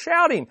lips with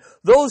shouting.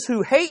 Those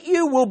who hate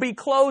you will be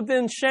clothed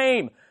in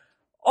shame.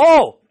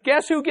 Oh,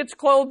 guess who gets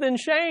clothed in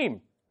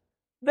shame?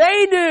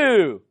 They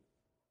do.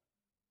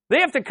 They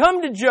have to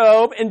come to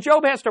Job, and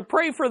Job has to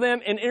pray for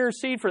them and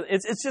intercede for them.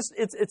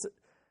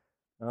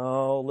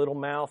 Oh, little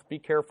mouth, be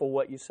careful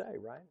what you say,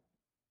 right?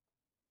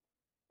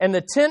 And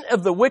the tent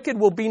of the wicked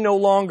will be no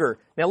longer.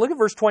 Now look at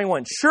verse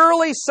 21.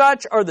 Surely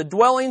such are the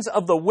dwellings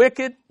of the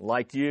wicked,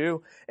 like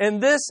you,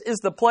 and this is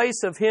the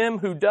place of him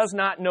who does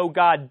not know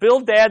God.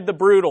 Bildad the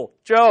brutal.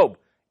 Job,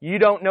 you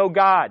don't know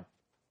God.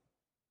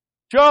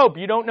 Job,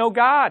 you don't know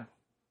God.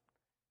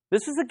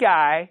 This is a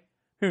guy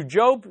who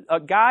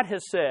God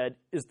has said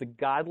is the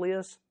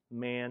godliest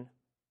man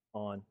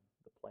on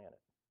the planet.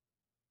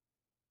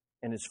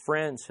 And his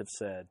friends have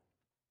said,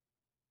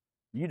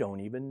 you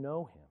don't even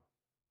know him.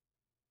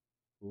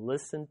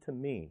 Listen to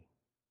me,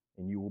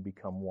 and you will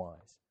become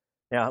wise.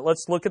 Now,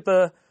 let's look at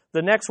the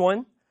next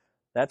one.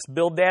 That's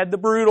Bildad the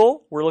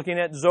brutal. We're looking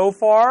at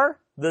Zophar,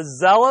 the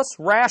zealous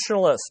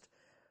rationalist.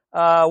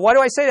 Why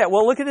do I say that?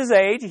 Well, look at his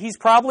age. He's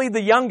probably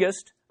the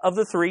youngest of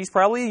the three. He's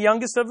probably the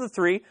youngest of the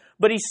three,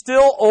 but he's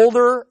still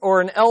older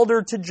or an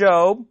elder to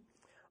Job.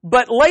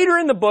 But later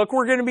in the book,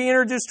 we're going to be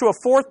introduced to a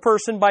fourth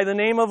person by the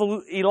name of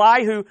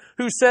Elihu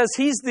who says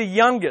he's the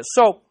youngest.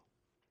 So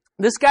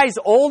this guy's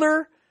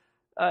older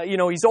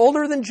he's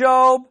older than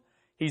Job.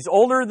 He's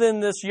older than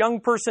this young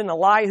person,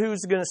 Elihu,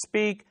 who's going to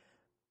speak.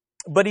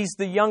 But he's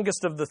the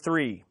youngest of the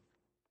three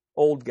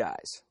old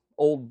guys,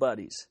 old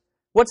buddies.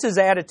 What's his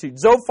attitude?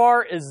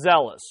 Zophar is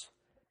zealous.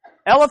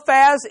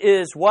 Eliphaz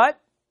is what?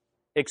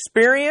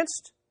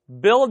 Experienced.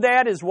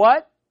 Bildad is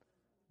what?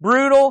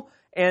 Brutal.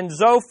 And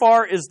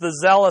Zophar is the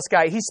zealous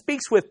guy. He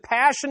speaks with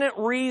passionate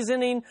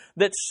reasoning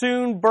that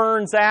soon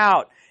burns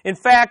out. In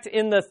fact,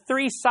 in the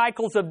 3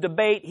 cycles of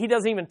debate, he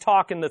doesn't even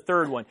talk in the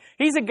third one.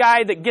 He's a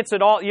guy that gets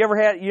it all. You ever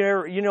had,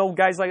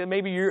 guys like that?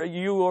 Maybe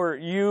you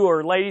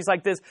or ladies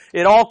like this.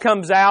 It all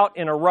comes out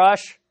in a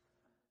rush,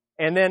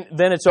 and then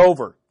it's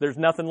over. There's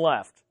nothing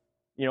left.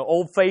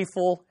 Old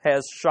Faithful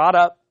has shot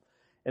up,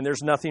 and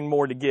there's nothing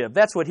more to give.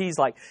 That's what he's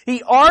like.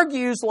 He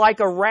argues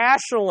like a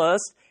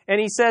rationalist, and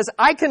he says,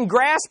 I can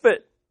grasp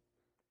it.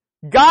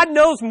 God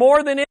knows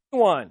more than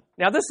anyone.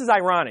 Now, this is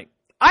ironic.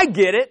 I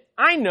get it.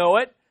 I know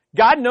it.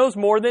 God knows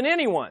more than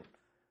anyone.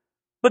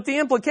 But the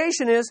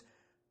implication is,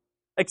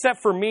 except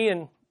for me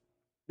and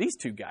these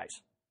two guys.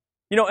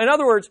 In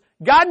other words,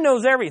 God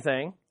knows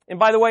everything. And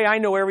by the way, I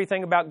know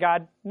everything about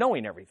God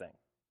knowing everything.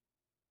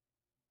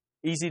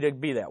 Easy to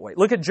be that way.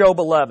 Look at Job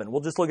 11.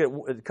 We'll just look at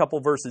a couple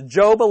verses.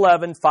 Job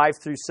 11, 5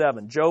 through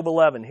 7. Job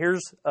 11.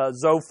 Here's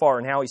Zophar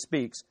and how he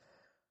speaks.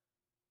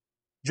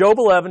 Job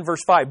 11,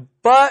 verse 5.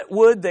 But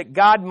would that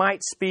God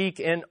might speak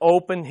and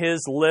open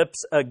his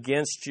lips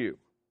against you.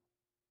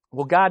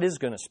 Well, God is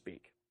going to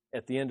speak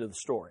at the end of the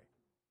story.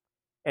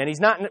 And he's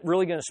not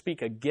really going to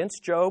speak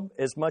against Job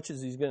as much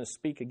as he's going to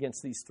speak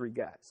against these 3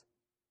 guys.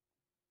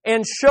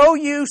 And show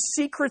you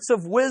secrets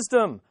of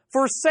wisdom.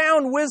 For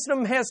sound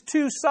wisdom has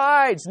 2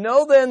 sides.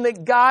 Know then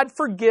that God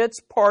forgets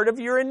part of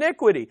your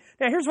iniquity.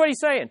 Now here's what he's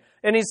saying.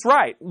 And he's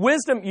right.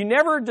 Wisdom, you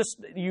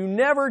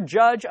never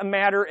judge a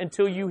matter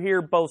until you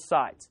hear both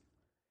sides.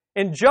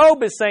 And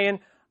Job is saying,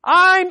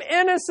 I'm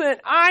innocent.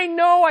 I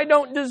know I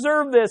don't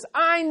deserve this.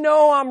 I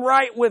know I'm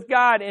right with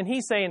God. And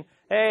he's saying,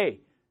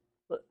 hey,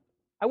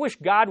 I wish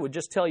God would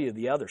just tell you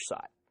the other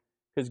side.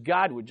 Because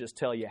God would just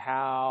tell you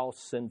how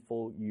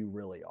sinful you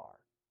really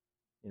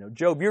are.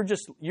 Job,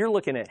 you're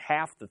looking at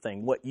half the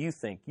thing, what you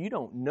think. You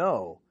don't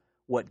know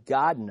what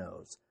God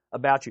knows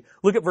about you.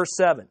 Look at verse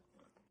 7.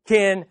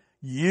 Can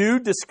you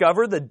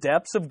discover the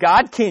depths of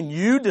God? Can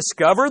you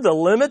discover the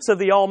limits of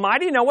the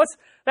Almighty? Now,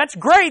 that's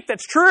great.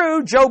 That's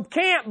true. Job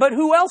can't, but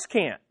who else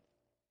can't?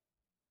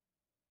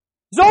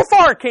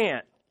 Zophar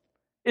can't.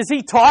 Is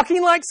he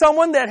talking like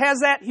someone that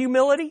has that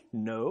humility?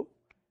 No,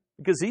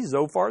 because he's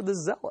Zophar the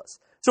zealous.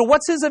 So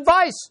what's his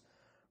advice?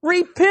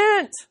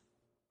 Repent.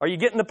 Are you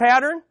getting the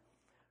pattern?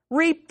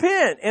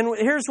 Repent. And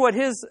here's what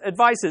his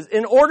advice is.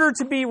 In order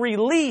to be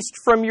released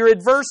from your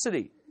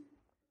adversity.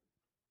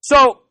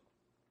 So,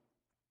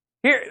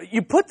 here,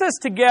 you put this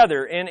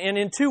together, and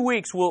in 2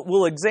 weeks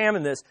we'll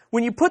examine this.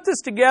 When you put this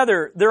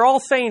together, they're all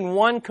saying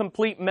one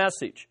complete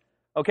message.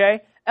 Okay?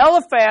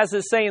 Eliphaz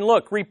is saying,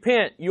 look,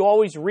 repent. You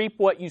always reap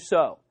what you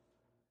sow.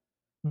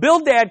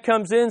 Bildad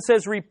comes in and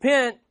says,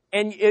 repent,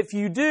 and if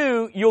you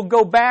do, you'll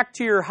go back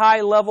to your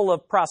high level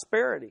of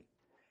prosperity.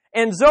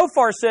 And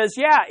Zophar says,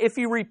 yeah, if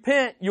you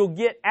repent, you'll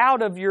get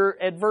out of your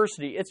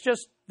adversity. It's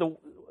just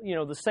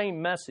the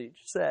same message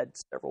said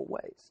several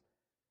ways.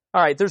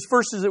 All right, there's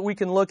verses that we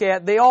can look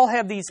at. They all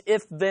have these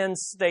if-then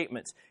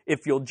statements.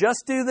 If you'll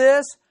just do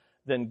this,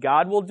 then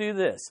God will do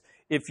this.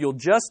 If you'll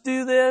just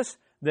do this,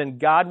 then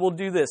God will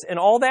do this. And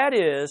all that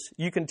is,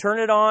 you can turn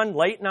it on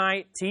late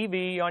night,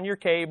 TV, on your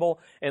cable,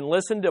 and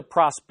listen to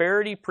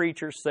prosperity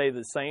preachers say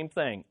the same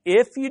thing.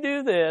 If you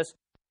do this,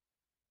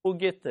 you'll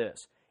get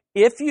this.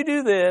 If you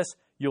do this,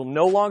 you'll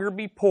no longer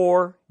be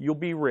poor, you'll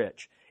be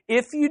rich.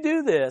 If you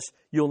do this,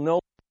 you'll no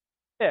longer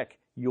be sick,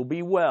 you'll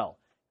be well.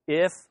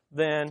 If,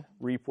 then,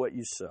 reap what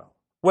you sow.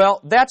 Well,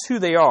 that's who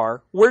they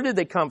are. Where did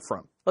they come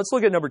from? Let's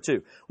look at number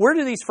 2. Where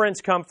do these friends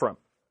come from?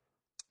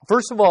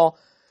 First of all,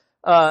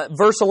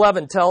 verse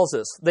 11 tells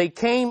us, they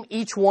came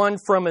each one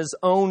from his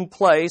own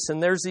place,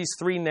 and there's these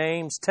 3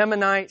 names,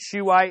 Temanite,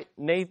 Shuhite,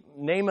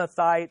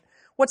 Namathite.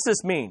 What's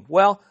this mean?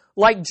 Well,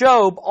 like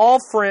Job, all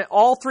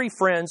 3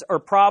 friends are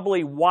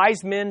probably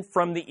wise men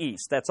from the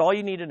east. That's all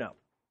you need to know.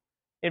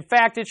 In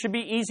fact, it should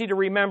be easy to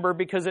remember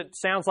because it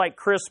sounds like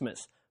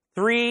Christmas.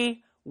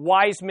 3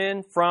 wise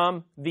men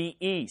from the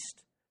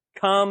east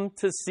come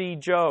to see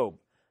Job.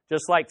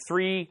 Just like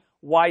 3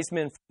 wise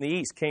men from the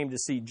east came to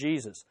see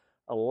Jesus.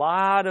 A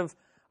lot of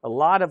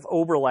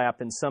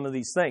overlap in some of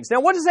these things.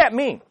 Now, what does that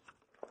mean?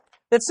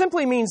 That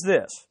simply means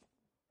this,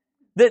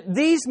 that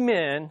these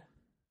men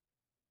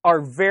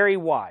are very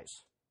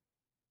wise.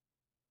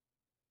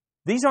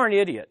 These aren't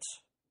idiots.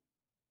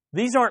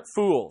 These aren't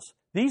fools.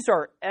 These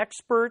are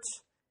experts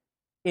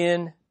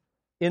in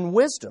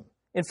wisdom.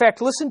 In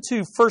fact, listen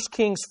to 1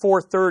 Kings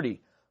 4:30.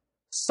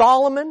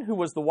 Solomon, who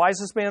was the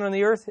wisest man on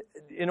the earth,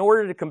 in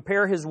order to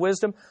compare his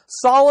wisdom,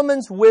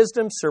 Solomon's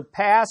wisdom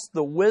surpassed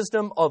the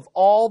wisdom of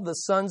all the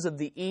sons of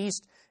the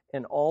east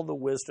and all the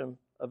wisdom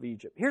of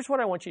Egypt. Here's what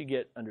I want you to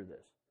get under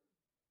this.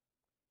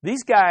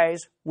 These guys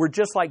were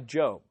just like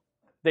Job.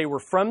 They were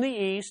from the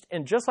east,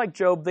 and just like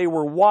Job, they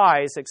were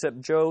wise, except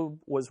Job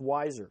was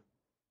wiser.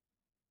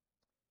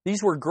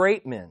 These were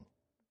great men.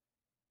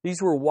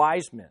 These were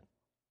wise men.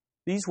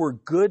 These were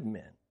good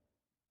men.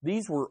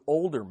 These were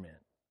older men.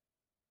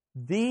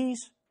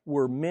 These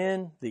were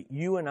men that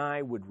you and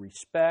I would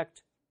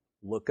respect,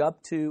 look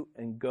up to,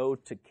 and go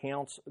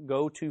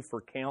to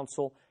for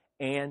counsel,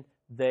 and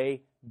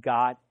they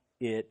got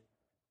it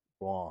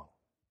wrong.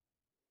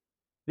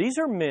 These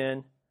are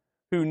men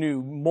who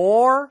knew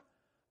more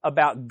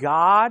about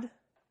God,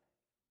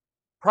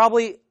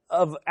 probably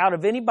out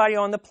of anybody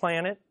on the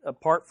planet,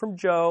 apart from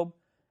Job,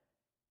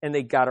 and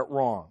they got it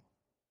wrong.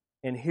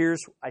 And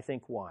here's, I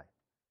think, why.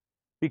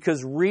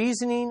 Because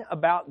reasoning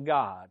about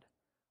God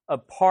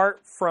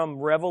apart from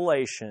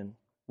revelation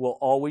will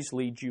always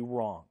lead you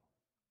wrong.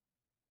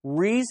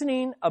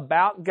 Reasoning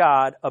about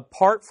God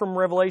apart from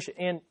revelation,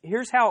 and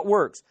here's how it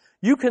works.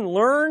 You can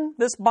learn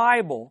this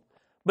Bible,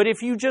 but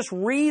if you just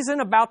reason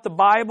about the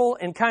Bible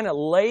and kind of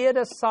lay it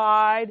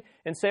aside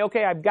and say,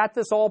 okay, I've got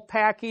this all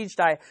packaged,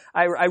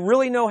 I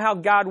really know how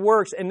God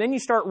works, and then you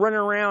start running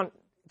around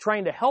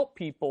trying to help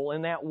people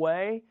in that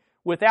way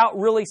without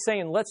really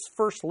saying, let's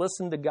first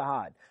listen to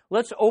God.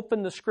 Let's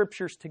open the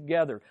Scriptures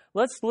together.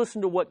 Let's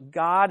listen to what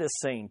God is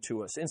saying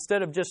to us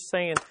instead of just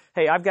saying,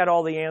 hey, I've got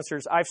all the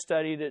answers. I've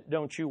studied it.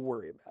 Don't you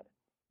worry about it.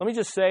 Let me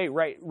just say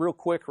real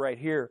quick right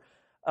here.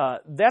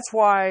 That's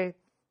why,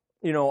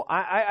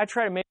 I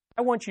try to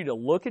I want you to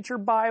look at your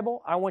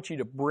Bible. I want you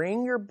to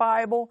bring your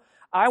Bible.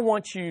 I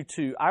want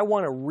to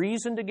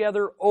reason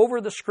together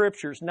over the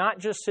Scriptures, not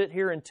just sit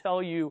here and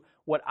tell you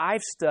what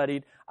I've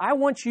studied. I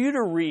want you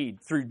to read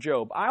through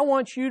Job. I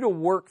want you to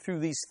work through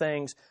these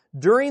things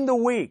during the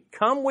week.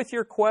 Come with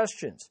your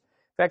questions.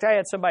 In fact, I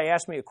had somebody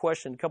ask me a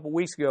question a couple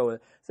weeks ago.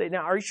 Say,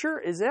 now, are you sure?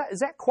 Is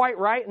that quite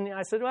right? And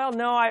I said, well,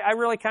 no, I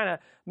really kind of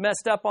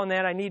messed up on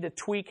that. I need to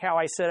tweak how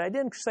I said it. I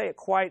didn't say it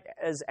quite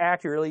as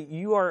accurately.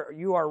 You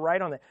are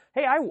right on that.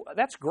 Hey,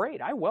 that's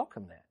great. I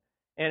welcome that.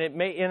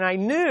 And I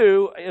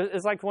knew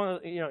it's like one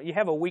of you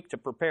have a week to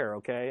prepare,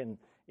 okay? And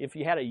if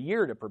you had a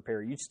year to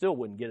prepare, you still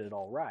wouldn't get it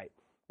all right.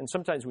 And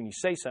sometimes when you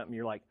say something,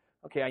 you're like,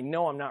 okay, I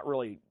know I'm not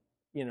really,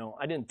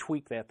 I didn't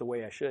tweak that the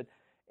way I should.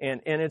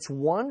 And it's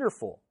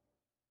wonderful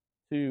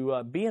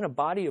to be in a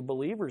body of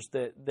believers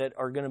that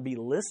are going to be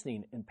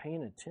listening and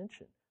paying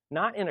attention.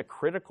 Not in a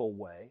critical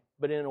way,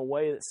 but in a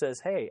way that says,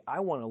 hey,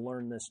 I want to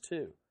learn this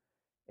too.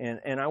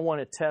 And I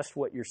want to test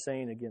what you're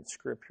saying against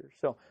Scripture.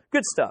 So,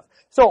 good stuff.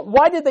 So,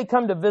 why did they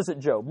come to visit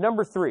Job?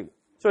 Number 3.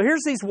 So,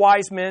 here's these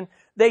wise men.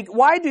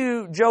 Why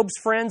do Job's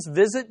friends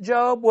visit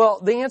Job?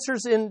 Well, the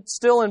answer's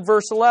still in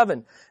verse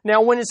 11.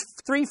 Now, when his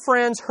 3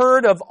 friends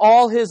heard of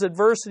all his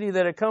adversity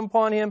that had come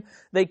upon him,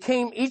 they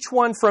came each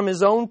one from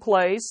his own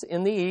place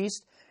in the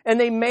east, and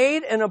they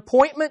made an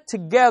appointment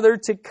together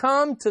to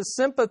come to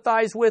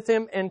sympathize with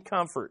him and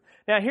comfort.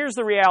 Now, here's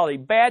the reality.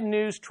 Bad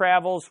news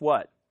travels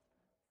what?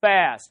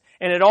 Fast.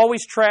 And it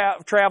always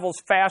travels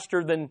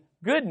faster than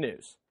good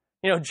news.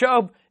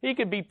 Job, he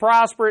could be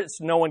prosperous,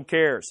 no one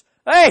cares.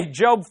 Hey,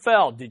 Job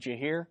fell, did you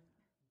hear?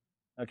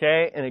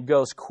 Okay, and it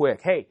goes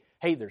quick. Hey,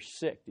 they're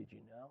sick, did you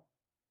know?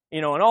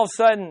 And all of a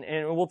sudden,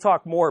 and we'll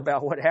talk more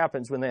about what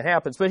happens when that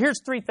happens, but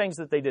here's 3 things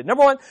that they did.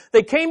 Number 1,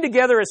 they came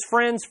together as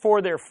friends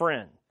for their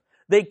friend.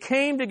 They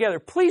came together.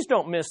 Please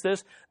don't miss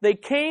this. They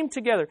came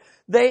together.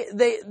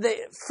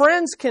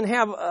 Friends can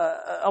have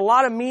a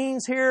lot of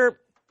meanings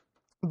here,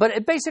 but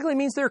it basically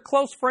means they're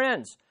close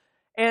friends.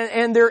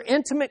 And they're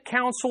intimate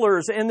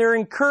counselors, and they're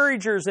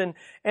encouragers, and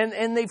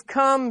they've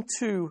come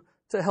to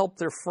help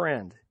their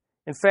friend.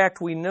 In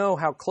fact, we know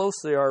how close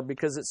they are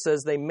because it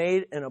says they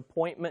made an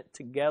appointment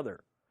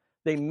together.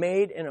 They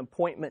made an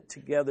appointment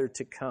together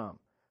to come.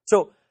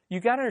 So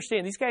you got to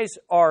understand, these guys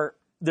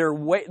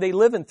they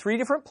live in 3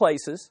 different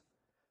places.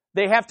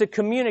 They have to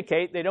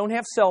communicate. They don't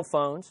have cell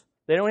phones.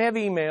 They don't have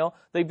email.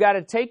 They've got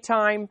to take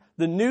time.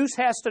 The news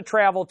has to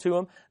travel to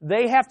them.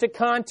 They have to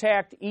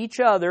contact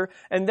each other,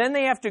 and then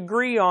they have to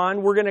agree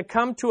on, we're going to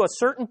come to a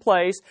certain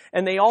place,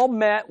 and they all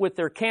met with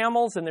their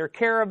camels and their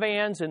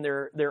caravans and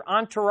their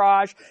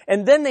entourage,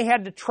 and then they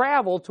had to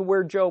travel to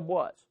where Job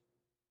was.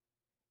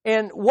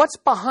 And what's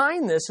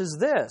behind this is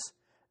this.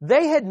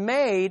 They had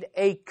made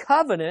a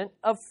covenant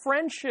of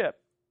friendship.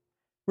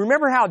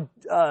 Remember how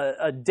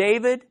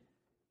David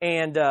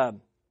and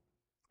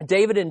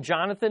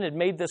Jonathan had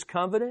made this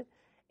covenant?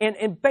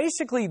 And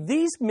basically,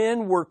 these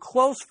men were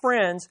close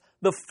friends.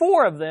 The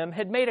 4 of them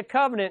had made a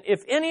covenant.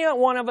 If any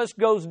one of us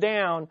goes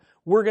down,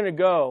 we're going to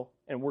go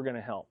and we're going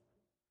to help.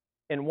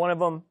 And one of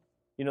them,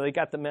 they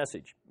got the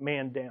message,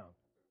 man down.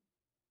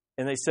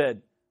 And they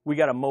said, we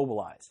got to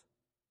mobilize.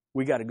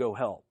 We got to go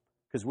help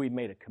because we've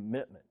made a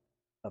commitment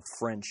of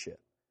friendship.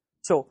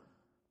 So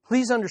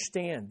please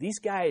understand, these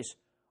guys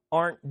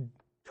aren't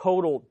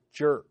total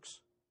jerks.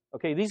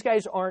 Okay, these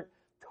guys aren't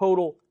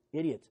total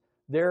idiots.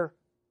 They're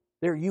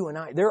you and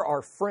I. They're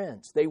our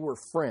friends. They were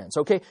friends.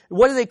 Okay,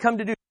 what did they come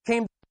to do?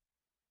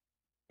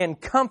 and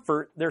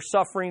comfort their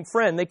suffering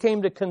friend. They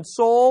came to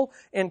console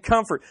and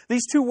comfort.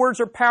 These two words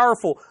are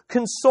powerful.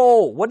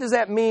 Console, what does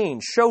that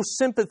mean? Show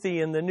sympathy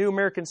in the New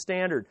American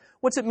Standard.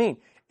 What's it mean?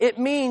 It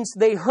means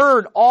they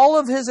heard all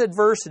of his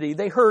adversity.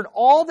 They heard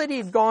all that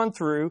he'd gone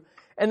through,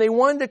 and they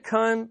wanted to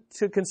come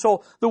to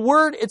console. The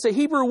word, it's a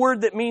Hebrew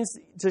word that means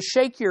to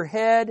shake your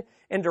head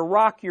and to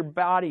rock your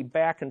body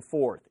back and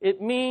forth.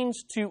 It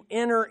means to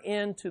enter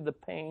into the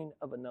pain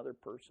of another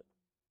person.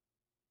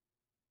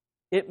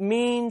 It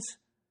means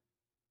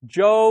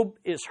Job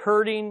is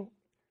hurting,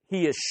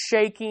 he is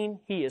shaking,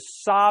 he is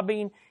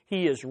sobbing,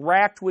 he is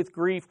racked with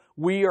grief.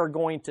 We are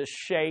going to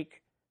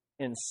shake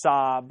and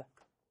sob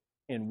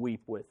and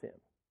weep with him.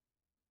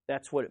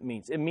 That's what it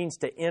means. It means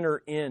to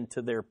enter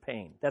into their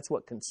pain. That's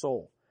what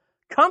console.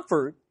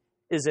 Comfort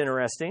is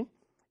interesting.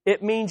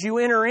 It means you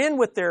enter in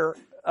with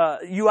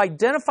you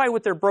identify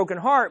with their broken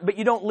heart, but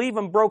you don't leave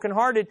them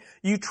brokenhearted.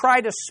 You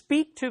try to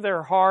speak to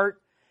their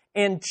heart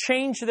and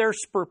change their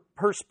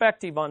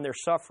perspective on their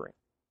suffering.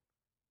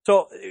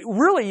 So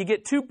really, you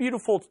get two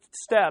beautiful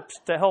steps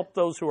to help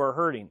those who are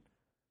hurting.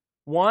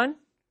 One,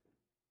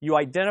 you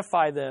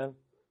identify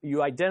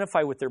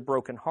with their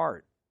broken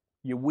heart.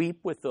 You weep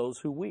with those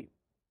who weep.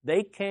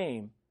 They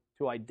came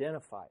to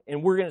identify.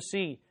 And we're going to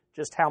see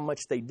just how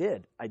much they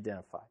did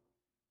identify.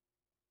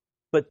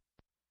 But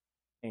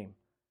they came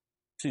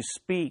to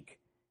speak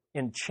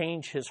and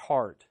change his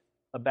heart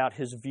about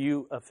his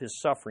view of his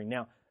suffering.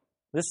 Now,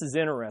 this is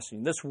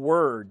interesting. This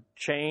word,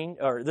 change,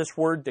 or this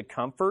word to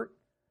comfort,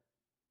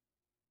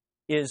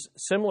 is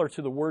similar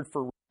to the word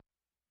for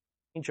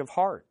change of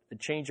heart, the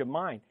change of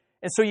mind.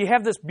 And so you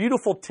have this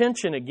beautiful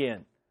tension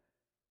again.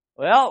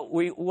 Well,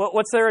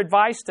 what's their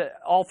advice to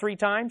all three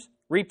times?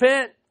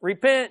 Repent,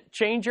 repent,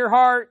 change your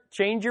heart,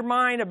 change your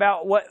mind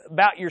about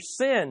your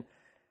sin.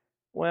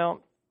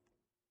 Well,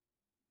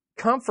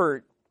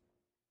 comfort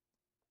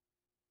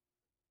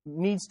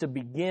needs to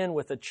begin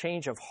with a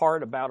change of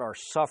heart about our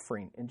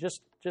suffering. And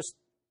just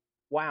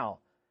wow.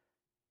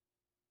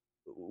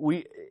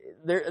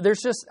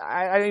 There's just,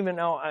 I don't even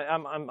know,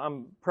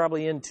 I'm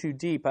probably in too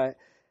deep.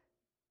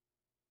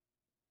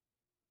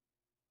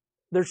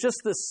 There's just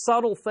this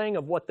subtle thing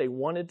of what they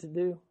wanted to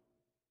do,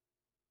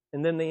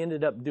 and then they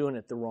ended up doing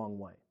it the wrong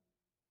way.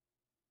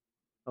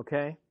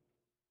 Okay?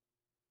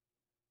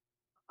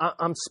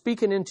 I'm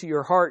speaking into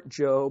your heart,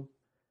 Job,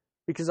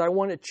 because I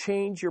want to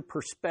change your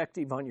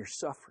perspective on your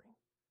suffering.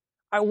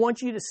 I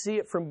want you to see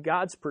it from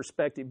God's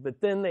perspective,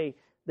 but then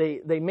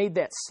they made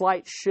that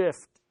slight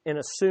shift and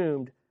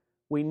assumed,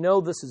 we know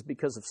this is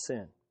because of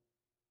sin.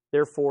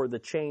 Therefore, the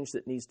change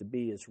that needs to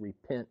be is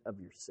repent of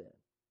your sin.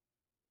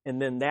 And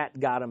then that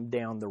got them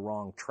down the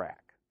wrong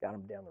track.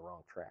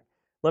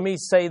 Let me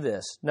say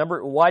this.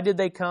 Why did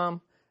they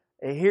come?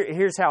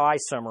 Here's how I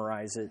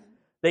summarize it.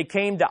 They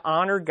came to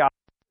honor God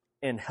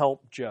and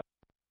help Job.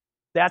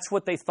 That's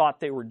what they thought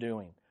they were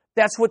doing.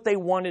 That's what they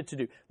wanted to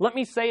do. Let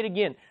me say it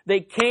again.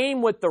 They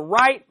came with the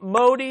right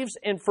motives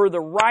and for the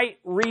right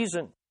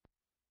reason.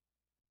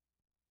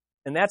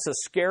 And that's a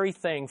scary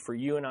thing for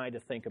you and I to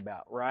think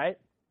about, right?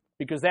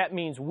 Because that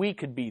means we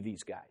could be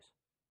these guys.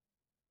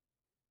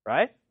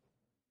 Right?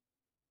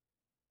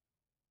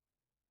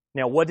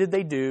 Now, what did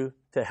they do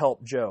to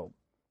help Job?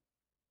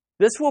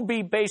 This will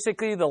be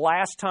basically the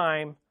last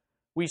time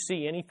we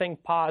see anything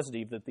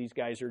positive that these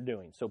guys are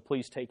doing. So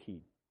please take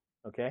heed.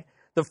 Okay?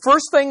 The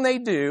first thing they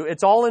do,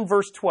 it's all in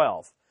verse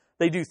 12.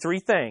 They do three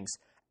things.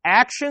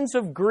 Actions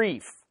of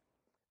grief.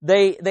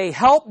 They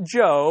help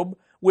Job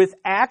with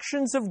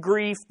actions of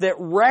grief that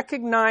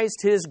recognized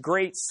his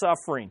great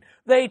suffering.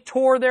 They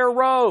tore their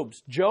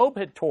robes. Job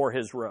had tore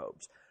his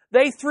robes.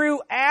 They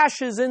threw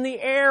ashes in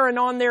the air and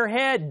on their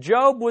head.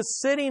 Job was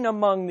sitting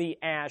among the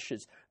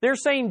ashes. They're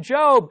saying,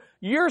 Job,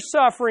 you're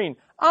suffering.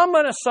 I'm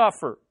going to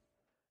suffer.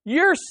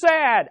 You're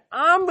sad.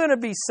 I'm going to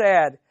be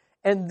sad.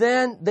 And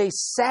then they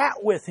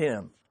sat with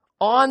him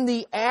on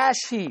the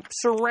ash heap,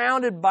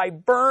 surrounded by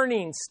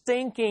burning,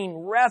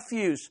 stinking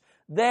refuse.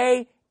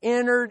 They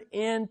entered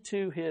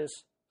into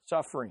his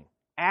suffering.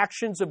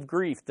 Actions of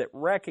grief that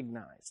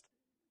recognized.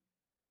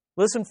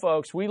 Listen,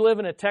 folks, we live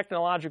in a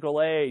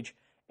technological age,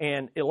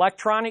 and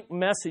electronic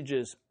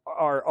messages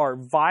are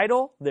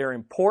vital, they're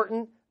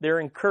important,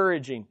 they're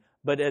encouraging.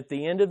 But at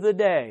the end of the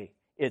day,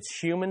 it's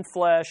human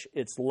flesh,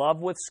 it's love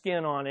with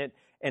skin on it,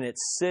 and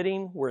it's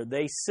sitting where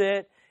they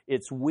sit,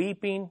 it's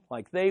weeping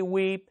like they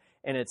weep,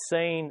 and it's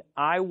saying,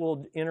 I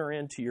will enter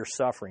into your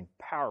suffering.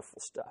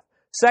 Powerful stuff.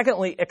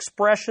 Secondly,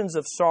 expressions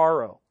of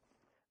sorrow.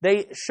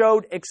 They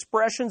showed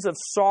expressions of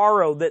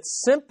sorrow that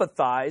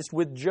sympathized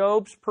with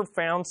Job's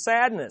profound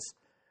sadness.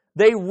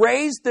 They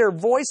raised their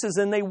voices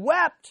and they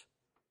wept.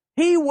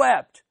 He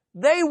wept.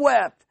 They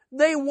wept.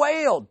 They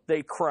wailed.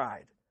 They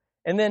cried.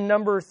 And then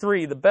number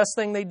three, the best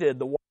thing they did,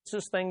 the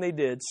wisest thing they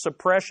did,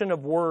 suppression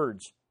of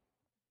words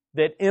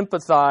that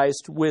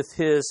empathized with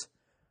his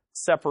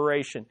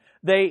separation.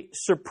 They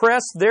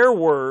suppressed their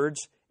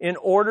words in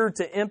order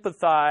to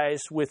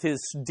empathize with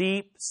his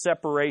deep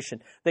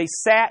separation. They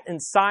sat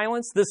in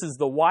silence. This is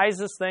the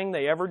wisest thing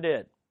they ever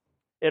did.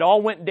 It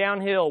all went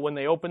downhill when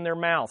they opened their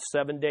mouth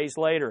 7 days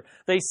later.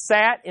 They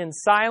sat in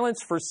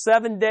silence for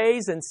 7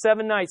 days and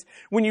 7 nights.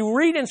 When you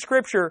read in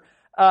Scripture,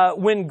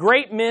 when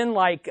great men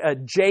like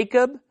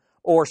Jacob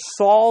or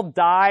Saul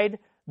died,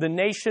 the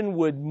nation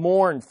would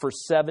mourn for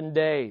 7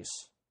 days.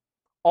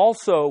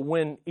 Also,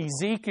 when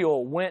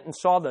Ezekiel went and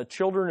saw the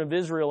children of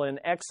Israel in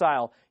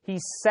exile, he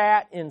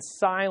sat in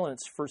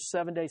silence for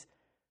 7 days.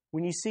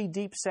 When you see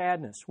deep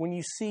sadness, when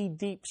you see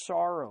deep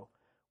sorrow,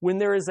 when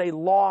there is a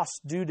loss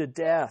due to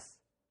death,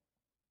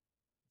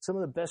 some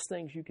of the best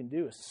things you can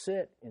do is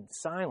sit in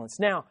silence.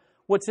 Now,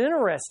 what's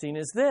interesting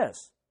is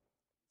this.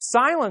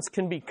 Silence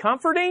can be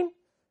comforting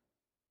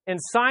and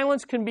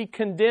silence can be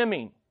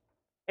condemning.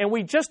 And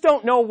we just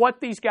don't know what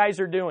these guys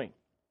are doing.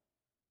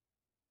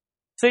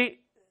 See,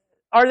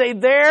 are they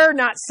there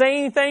not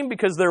saying anything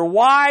because they're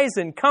wise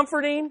and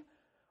comforting?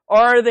 Or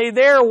are they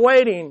there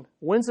waiting?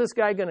 When's this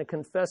guy going to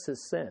confess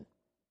his sin?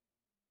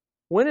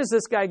 When is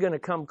this guy going to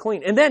come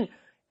clean? And then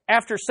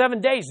after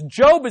 7 days,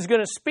 Job is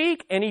going to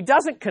speak and he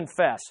doesn't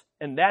confess.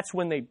 And that's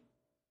when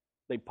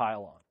they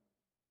pile on.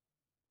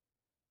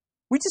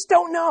 We just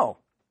don't know.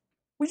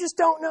 We just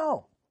don't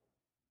know.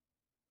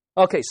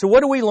 Okay, so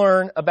what do we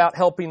learn about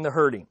helping the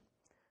hurting?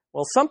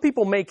 Well, some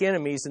people make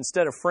enemies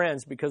instead of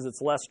friends because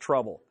it's less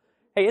trouble.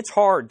 Hey, it's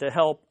hard to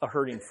help a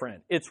hurting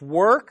friend. It's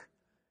work.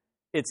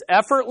 It's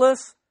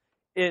effortless.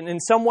 In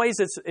some ways,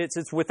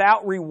 it's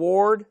without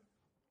reward.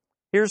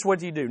 Here's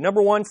what you do.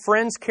 Number one,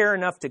 friends care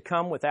enough to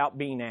come without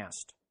being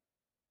asked.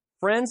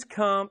 Friends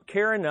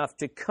care enough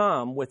to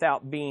come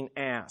without being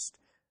asked.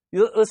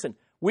 Listen,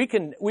 we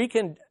can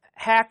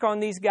hack on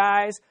these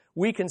guys.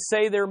 We can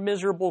say they're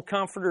miserable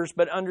comforters,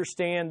 but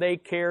understand they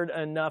cared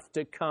enough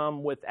to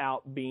come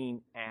without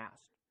being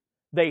asked.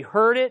 They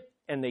heard it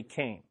and they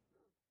came.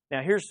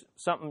 Now, here's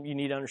something you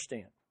need to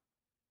understand.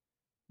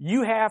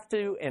 You have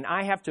to, and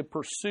I have to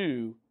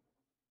pursue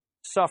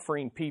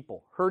suffering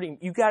people, hurting.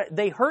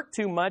 They hurt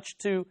too much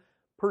to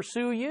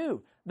pursue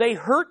you. They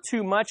hurt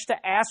too much to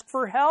ask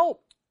for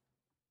help.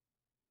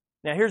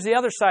 Now, here's the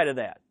other side of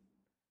that.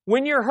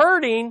 When you're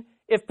hurting,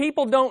 if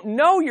people don't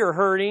know you're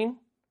hurting,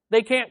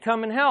 they can't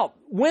come and help.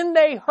 When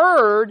they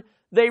heard,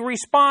 they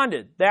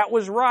responded. That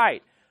was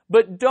right.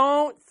 But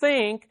don't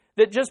think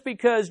that just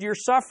because you're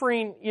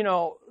suffering,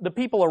 the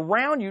people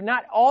around you,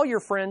 not all your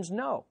friends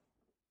know.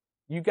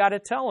 You got to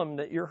tell them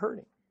that you're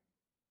hurting.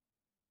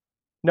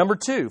 Number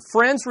two,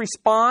 friends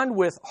respond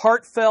with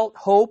heartfelt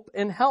hope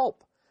and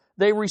help.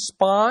 They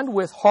respond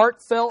with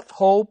heartfelt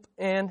hope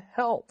and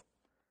help.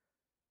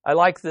 I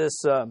like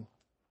this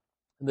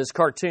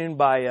cartoon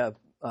by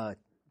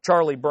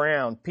Charlie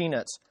Brown,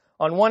 Peanuts.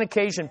 On one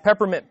occasion,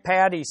 Peppermint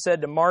Patty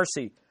said to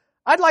Marcy,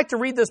 "I'd like to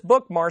read this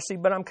book, Marcy,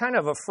 but I'm kind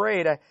of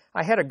afraid.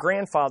 I had a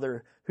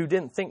grandfather who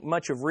didn't think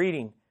much of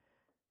reading.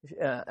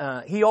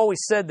 He always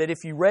said that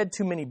if you read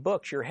too many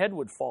books, your head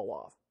would fall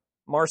off."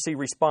 Marcy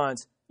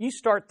responds, "You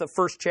start the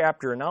first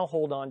chapter and I'll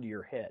hold on to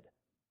your head."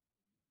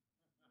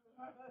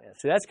 Yeah,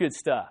 so that's good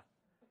stuff.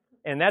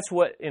 And that's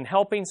what, in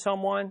helping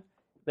someone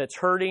that's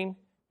hurting,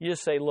 you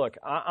just say, look,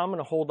 I'm going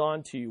to hold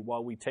on to you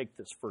while we take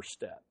this first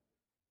step.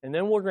 And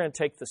then we're going to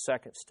take the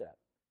second step.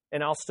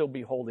 And I'll still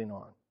be holding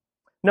on.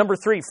 Number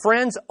three,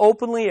 friends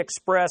openly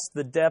express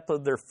the depth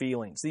of their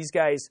feelings. These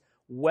guys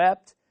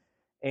wept.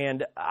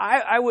 And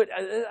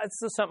that's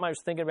just something I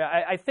was thinking about.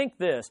 I think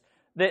this,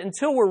 that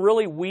until we're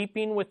really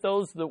weeping with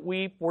those that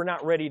weep, we're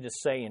not ready to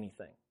say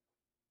anything.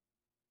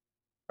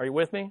 Are you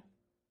with me?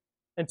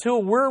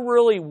 Until we're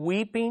really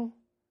weeping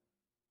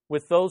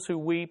with those who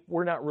weep,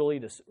 we're not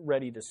really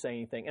ready to say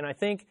anything. And I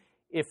think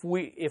if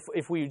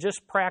we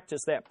just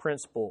practice that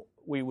principle,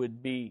 we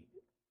would be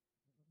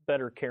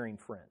better caring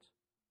friends.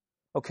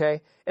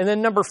 Okay? And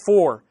then number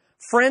four,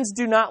 friends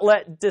do not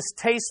let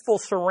distasteful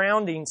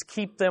surroundings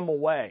keep them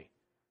away.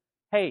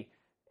 Hey,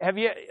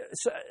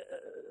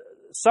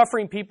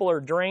 suffering people are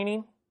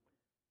draining.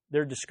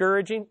 They're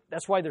discouraging.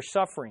 That's why they're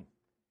suffering.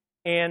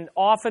 And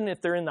often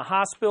if they're in the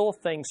hospital,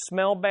 things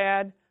smell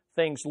bad,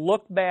 things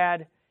look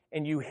bad,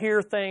 and you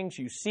hear things,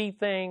 you see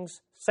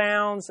things,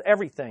 sounds,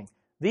 everything.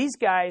 These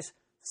guys,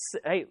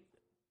 hey,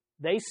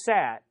 they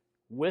sat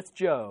with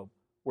Job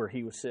where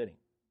he was sitting.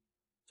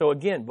 So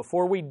again,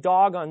 before we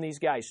dog on these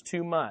guys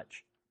too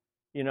much,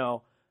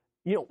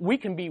 we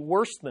can be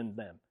worse than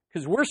them.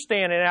 Because we're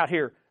standing out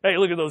here, hey,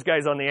 look at those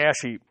guys on the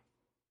ash heap.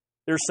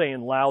 They're saying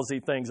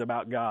lousy things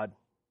about God.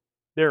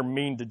 They're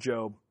mean to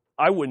Job.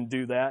 I wouldn't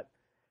do that.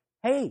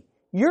 Hey,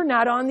 you're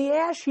not on the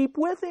ash heap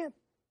with him.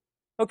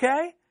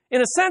 Okay?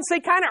 In a sense, they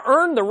kind of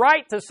earned the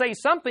right to say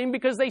something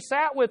because they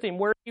sat with him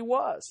where he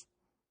was.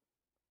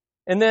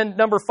 And then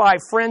number five,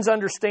 friends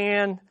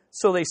understand,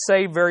 so they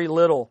say very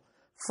little.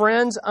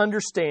 Friends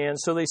understand,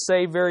 so they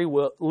say very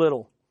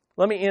little.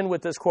 Let me end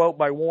with this quote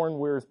by Warren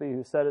Wiersbe,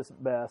 who said it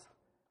best.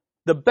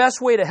 The best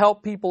way to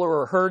help people who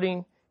are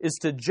hurting is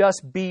to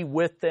just be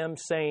with them,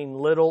 saying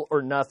little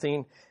or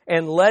nothing,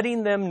 and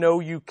letting them know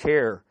you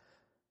care.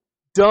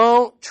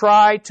 Don't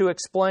try to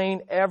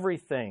explain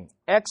everything.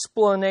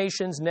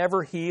 Explanations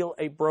never heal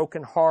a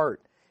broken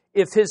heart.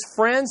 If his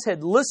friends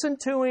had listened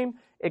to him,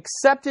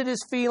 accepted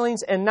his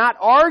feelings, and not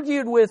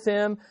argued with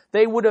him,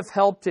 they would have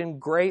helped him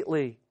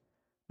greatly.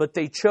 But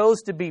they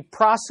chose to be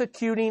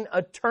prosecuting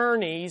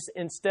attorneys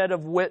instead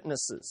of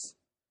witnesses.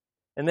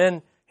 And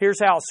then here's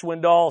how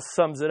Swindoll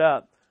sums it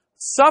up.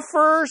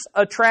 Sufferers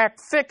attract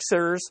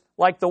fixers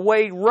like the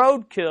way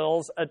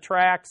roadkills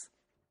attracts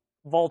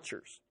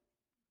vultures.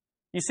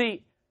 You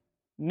see,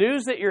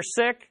 news that you're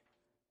sick,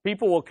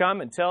 people will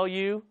come and tell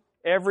you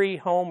every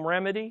home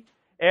remedy.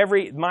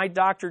 My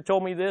doctor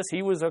told me this,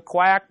 he was a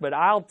quack, but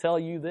I'll tell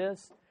you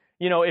this.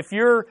 You know, if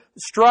you're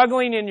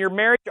struggling in your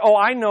marriage,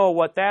 I know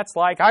what that's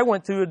like. I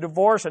went through a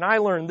divorce and I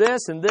learned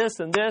this and this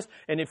and this.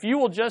 And if you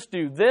will just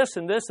do this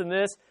and this and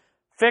this,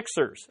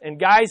 fixers. And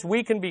guys,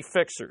 we can be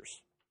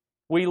fixers.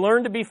 We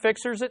learn to be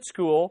fixers at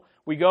school.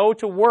 We go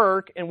to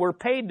work and we're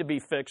paid to be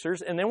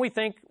fixers. And then we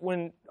think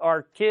when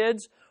our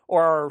kids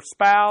or our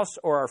spouse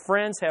or our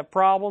friends have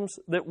problems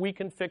that we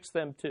can fix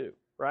them too,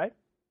 right?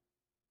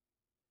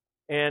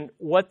 And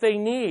what they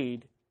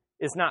need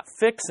is not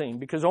fixing,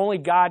 because only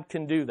God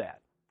can do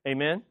that.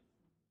 Amen?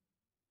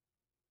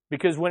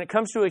 Because when it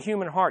comes to a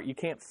human heart, you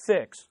can't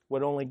fix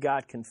what only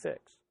God can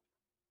fix.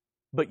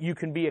 But you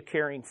can be a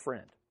caring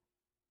friend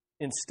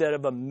instead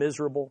of a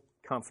miserable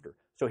comforter.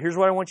 So here's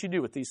what I want you to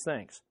do with these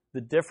things.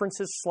 The difference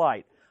is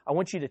slight. I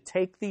want you to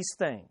take these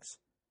things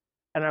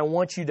and I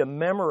want you to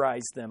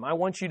memorize them. I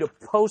want you to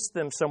post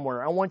them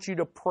somewhere. I want you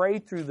to pray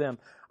through them.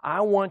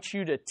 I want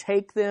you to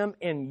take them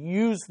and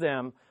use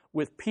them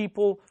with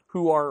people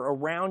who are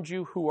around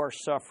you who are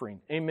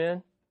suffering.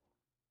 Amen?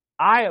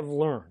 I have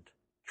learned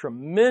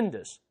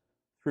tremendous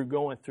through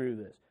going through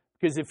this.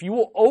 Because if you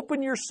will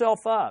open yourself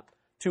up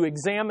to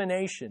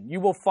examination, you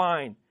will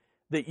find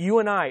that you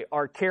and I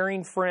are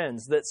caring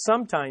friends that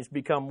sometimes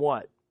become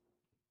what?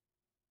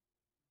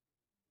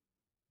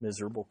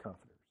 Miserable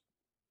comforters.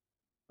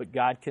 But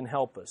God can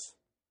help us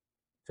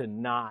to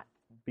not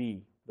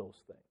be those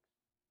things.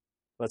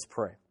 Let's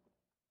pray.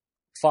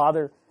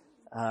 Father,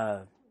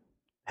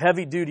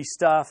 heavy-duty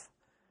stuff.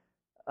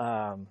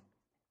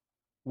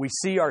 We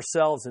see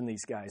ourselves in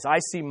these guys. I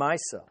see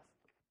myself.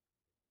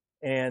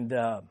 And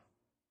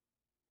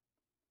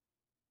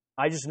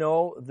I just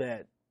know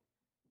that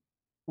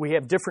we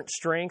have different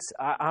strengths.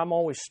 I'm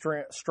always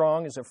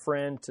strong as a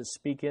friend to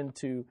speak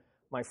into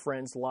my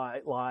friends'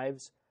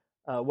 lives.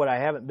 What I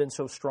haven't been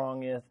so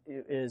strong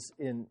is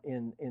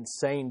in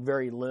saying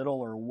very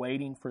little or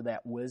waiting for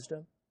that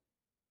wisdom.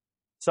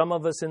 Some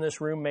of us in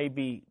this room may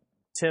be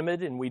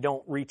timid and we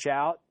don't reach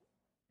out,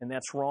 and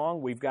that's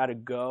wrong. We've got to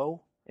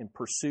go and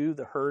pursue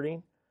the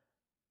hurting.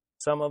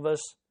 Some of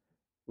us,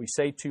 we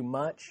say too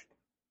much.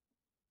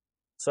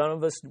 Some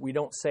of us, we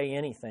don't say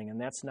anything, and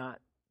that's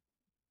not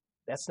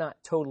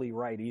totally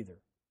right either.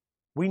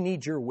 We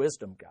need your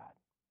wisdom, God.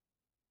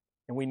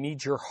 And we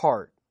need your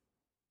heart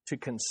to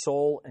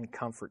console and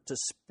comfort, to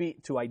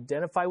speak, to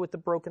identify with the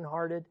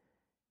brokenhearted,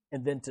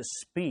 and then to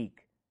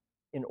speak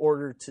in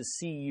order to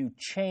see you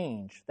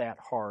change that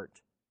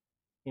heart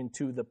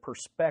into the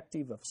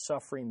perspective of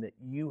suffering that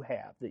you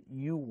have, that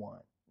you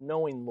want,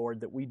 knowing,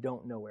 Lord, that we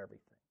don't know everything.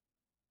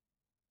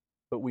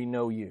 But we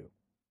know you.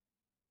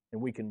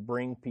 And we can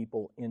bring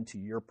people into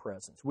your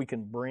presence. We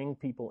can bring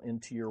people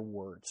into your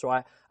word. So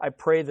I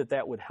pray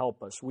that would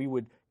help us. We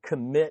would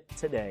commit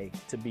today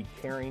to be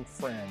caring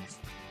friends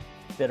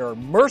that are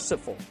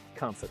merciful,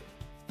 comforted,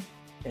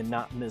 and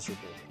not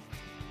miserable.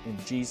 In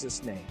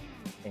Jesus' name,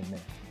 amen.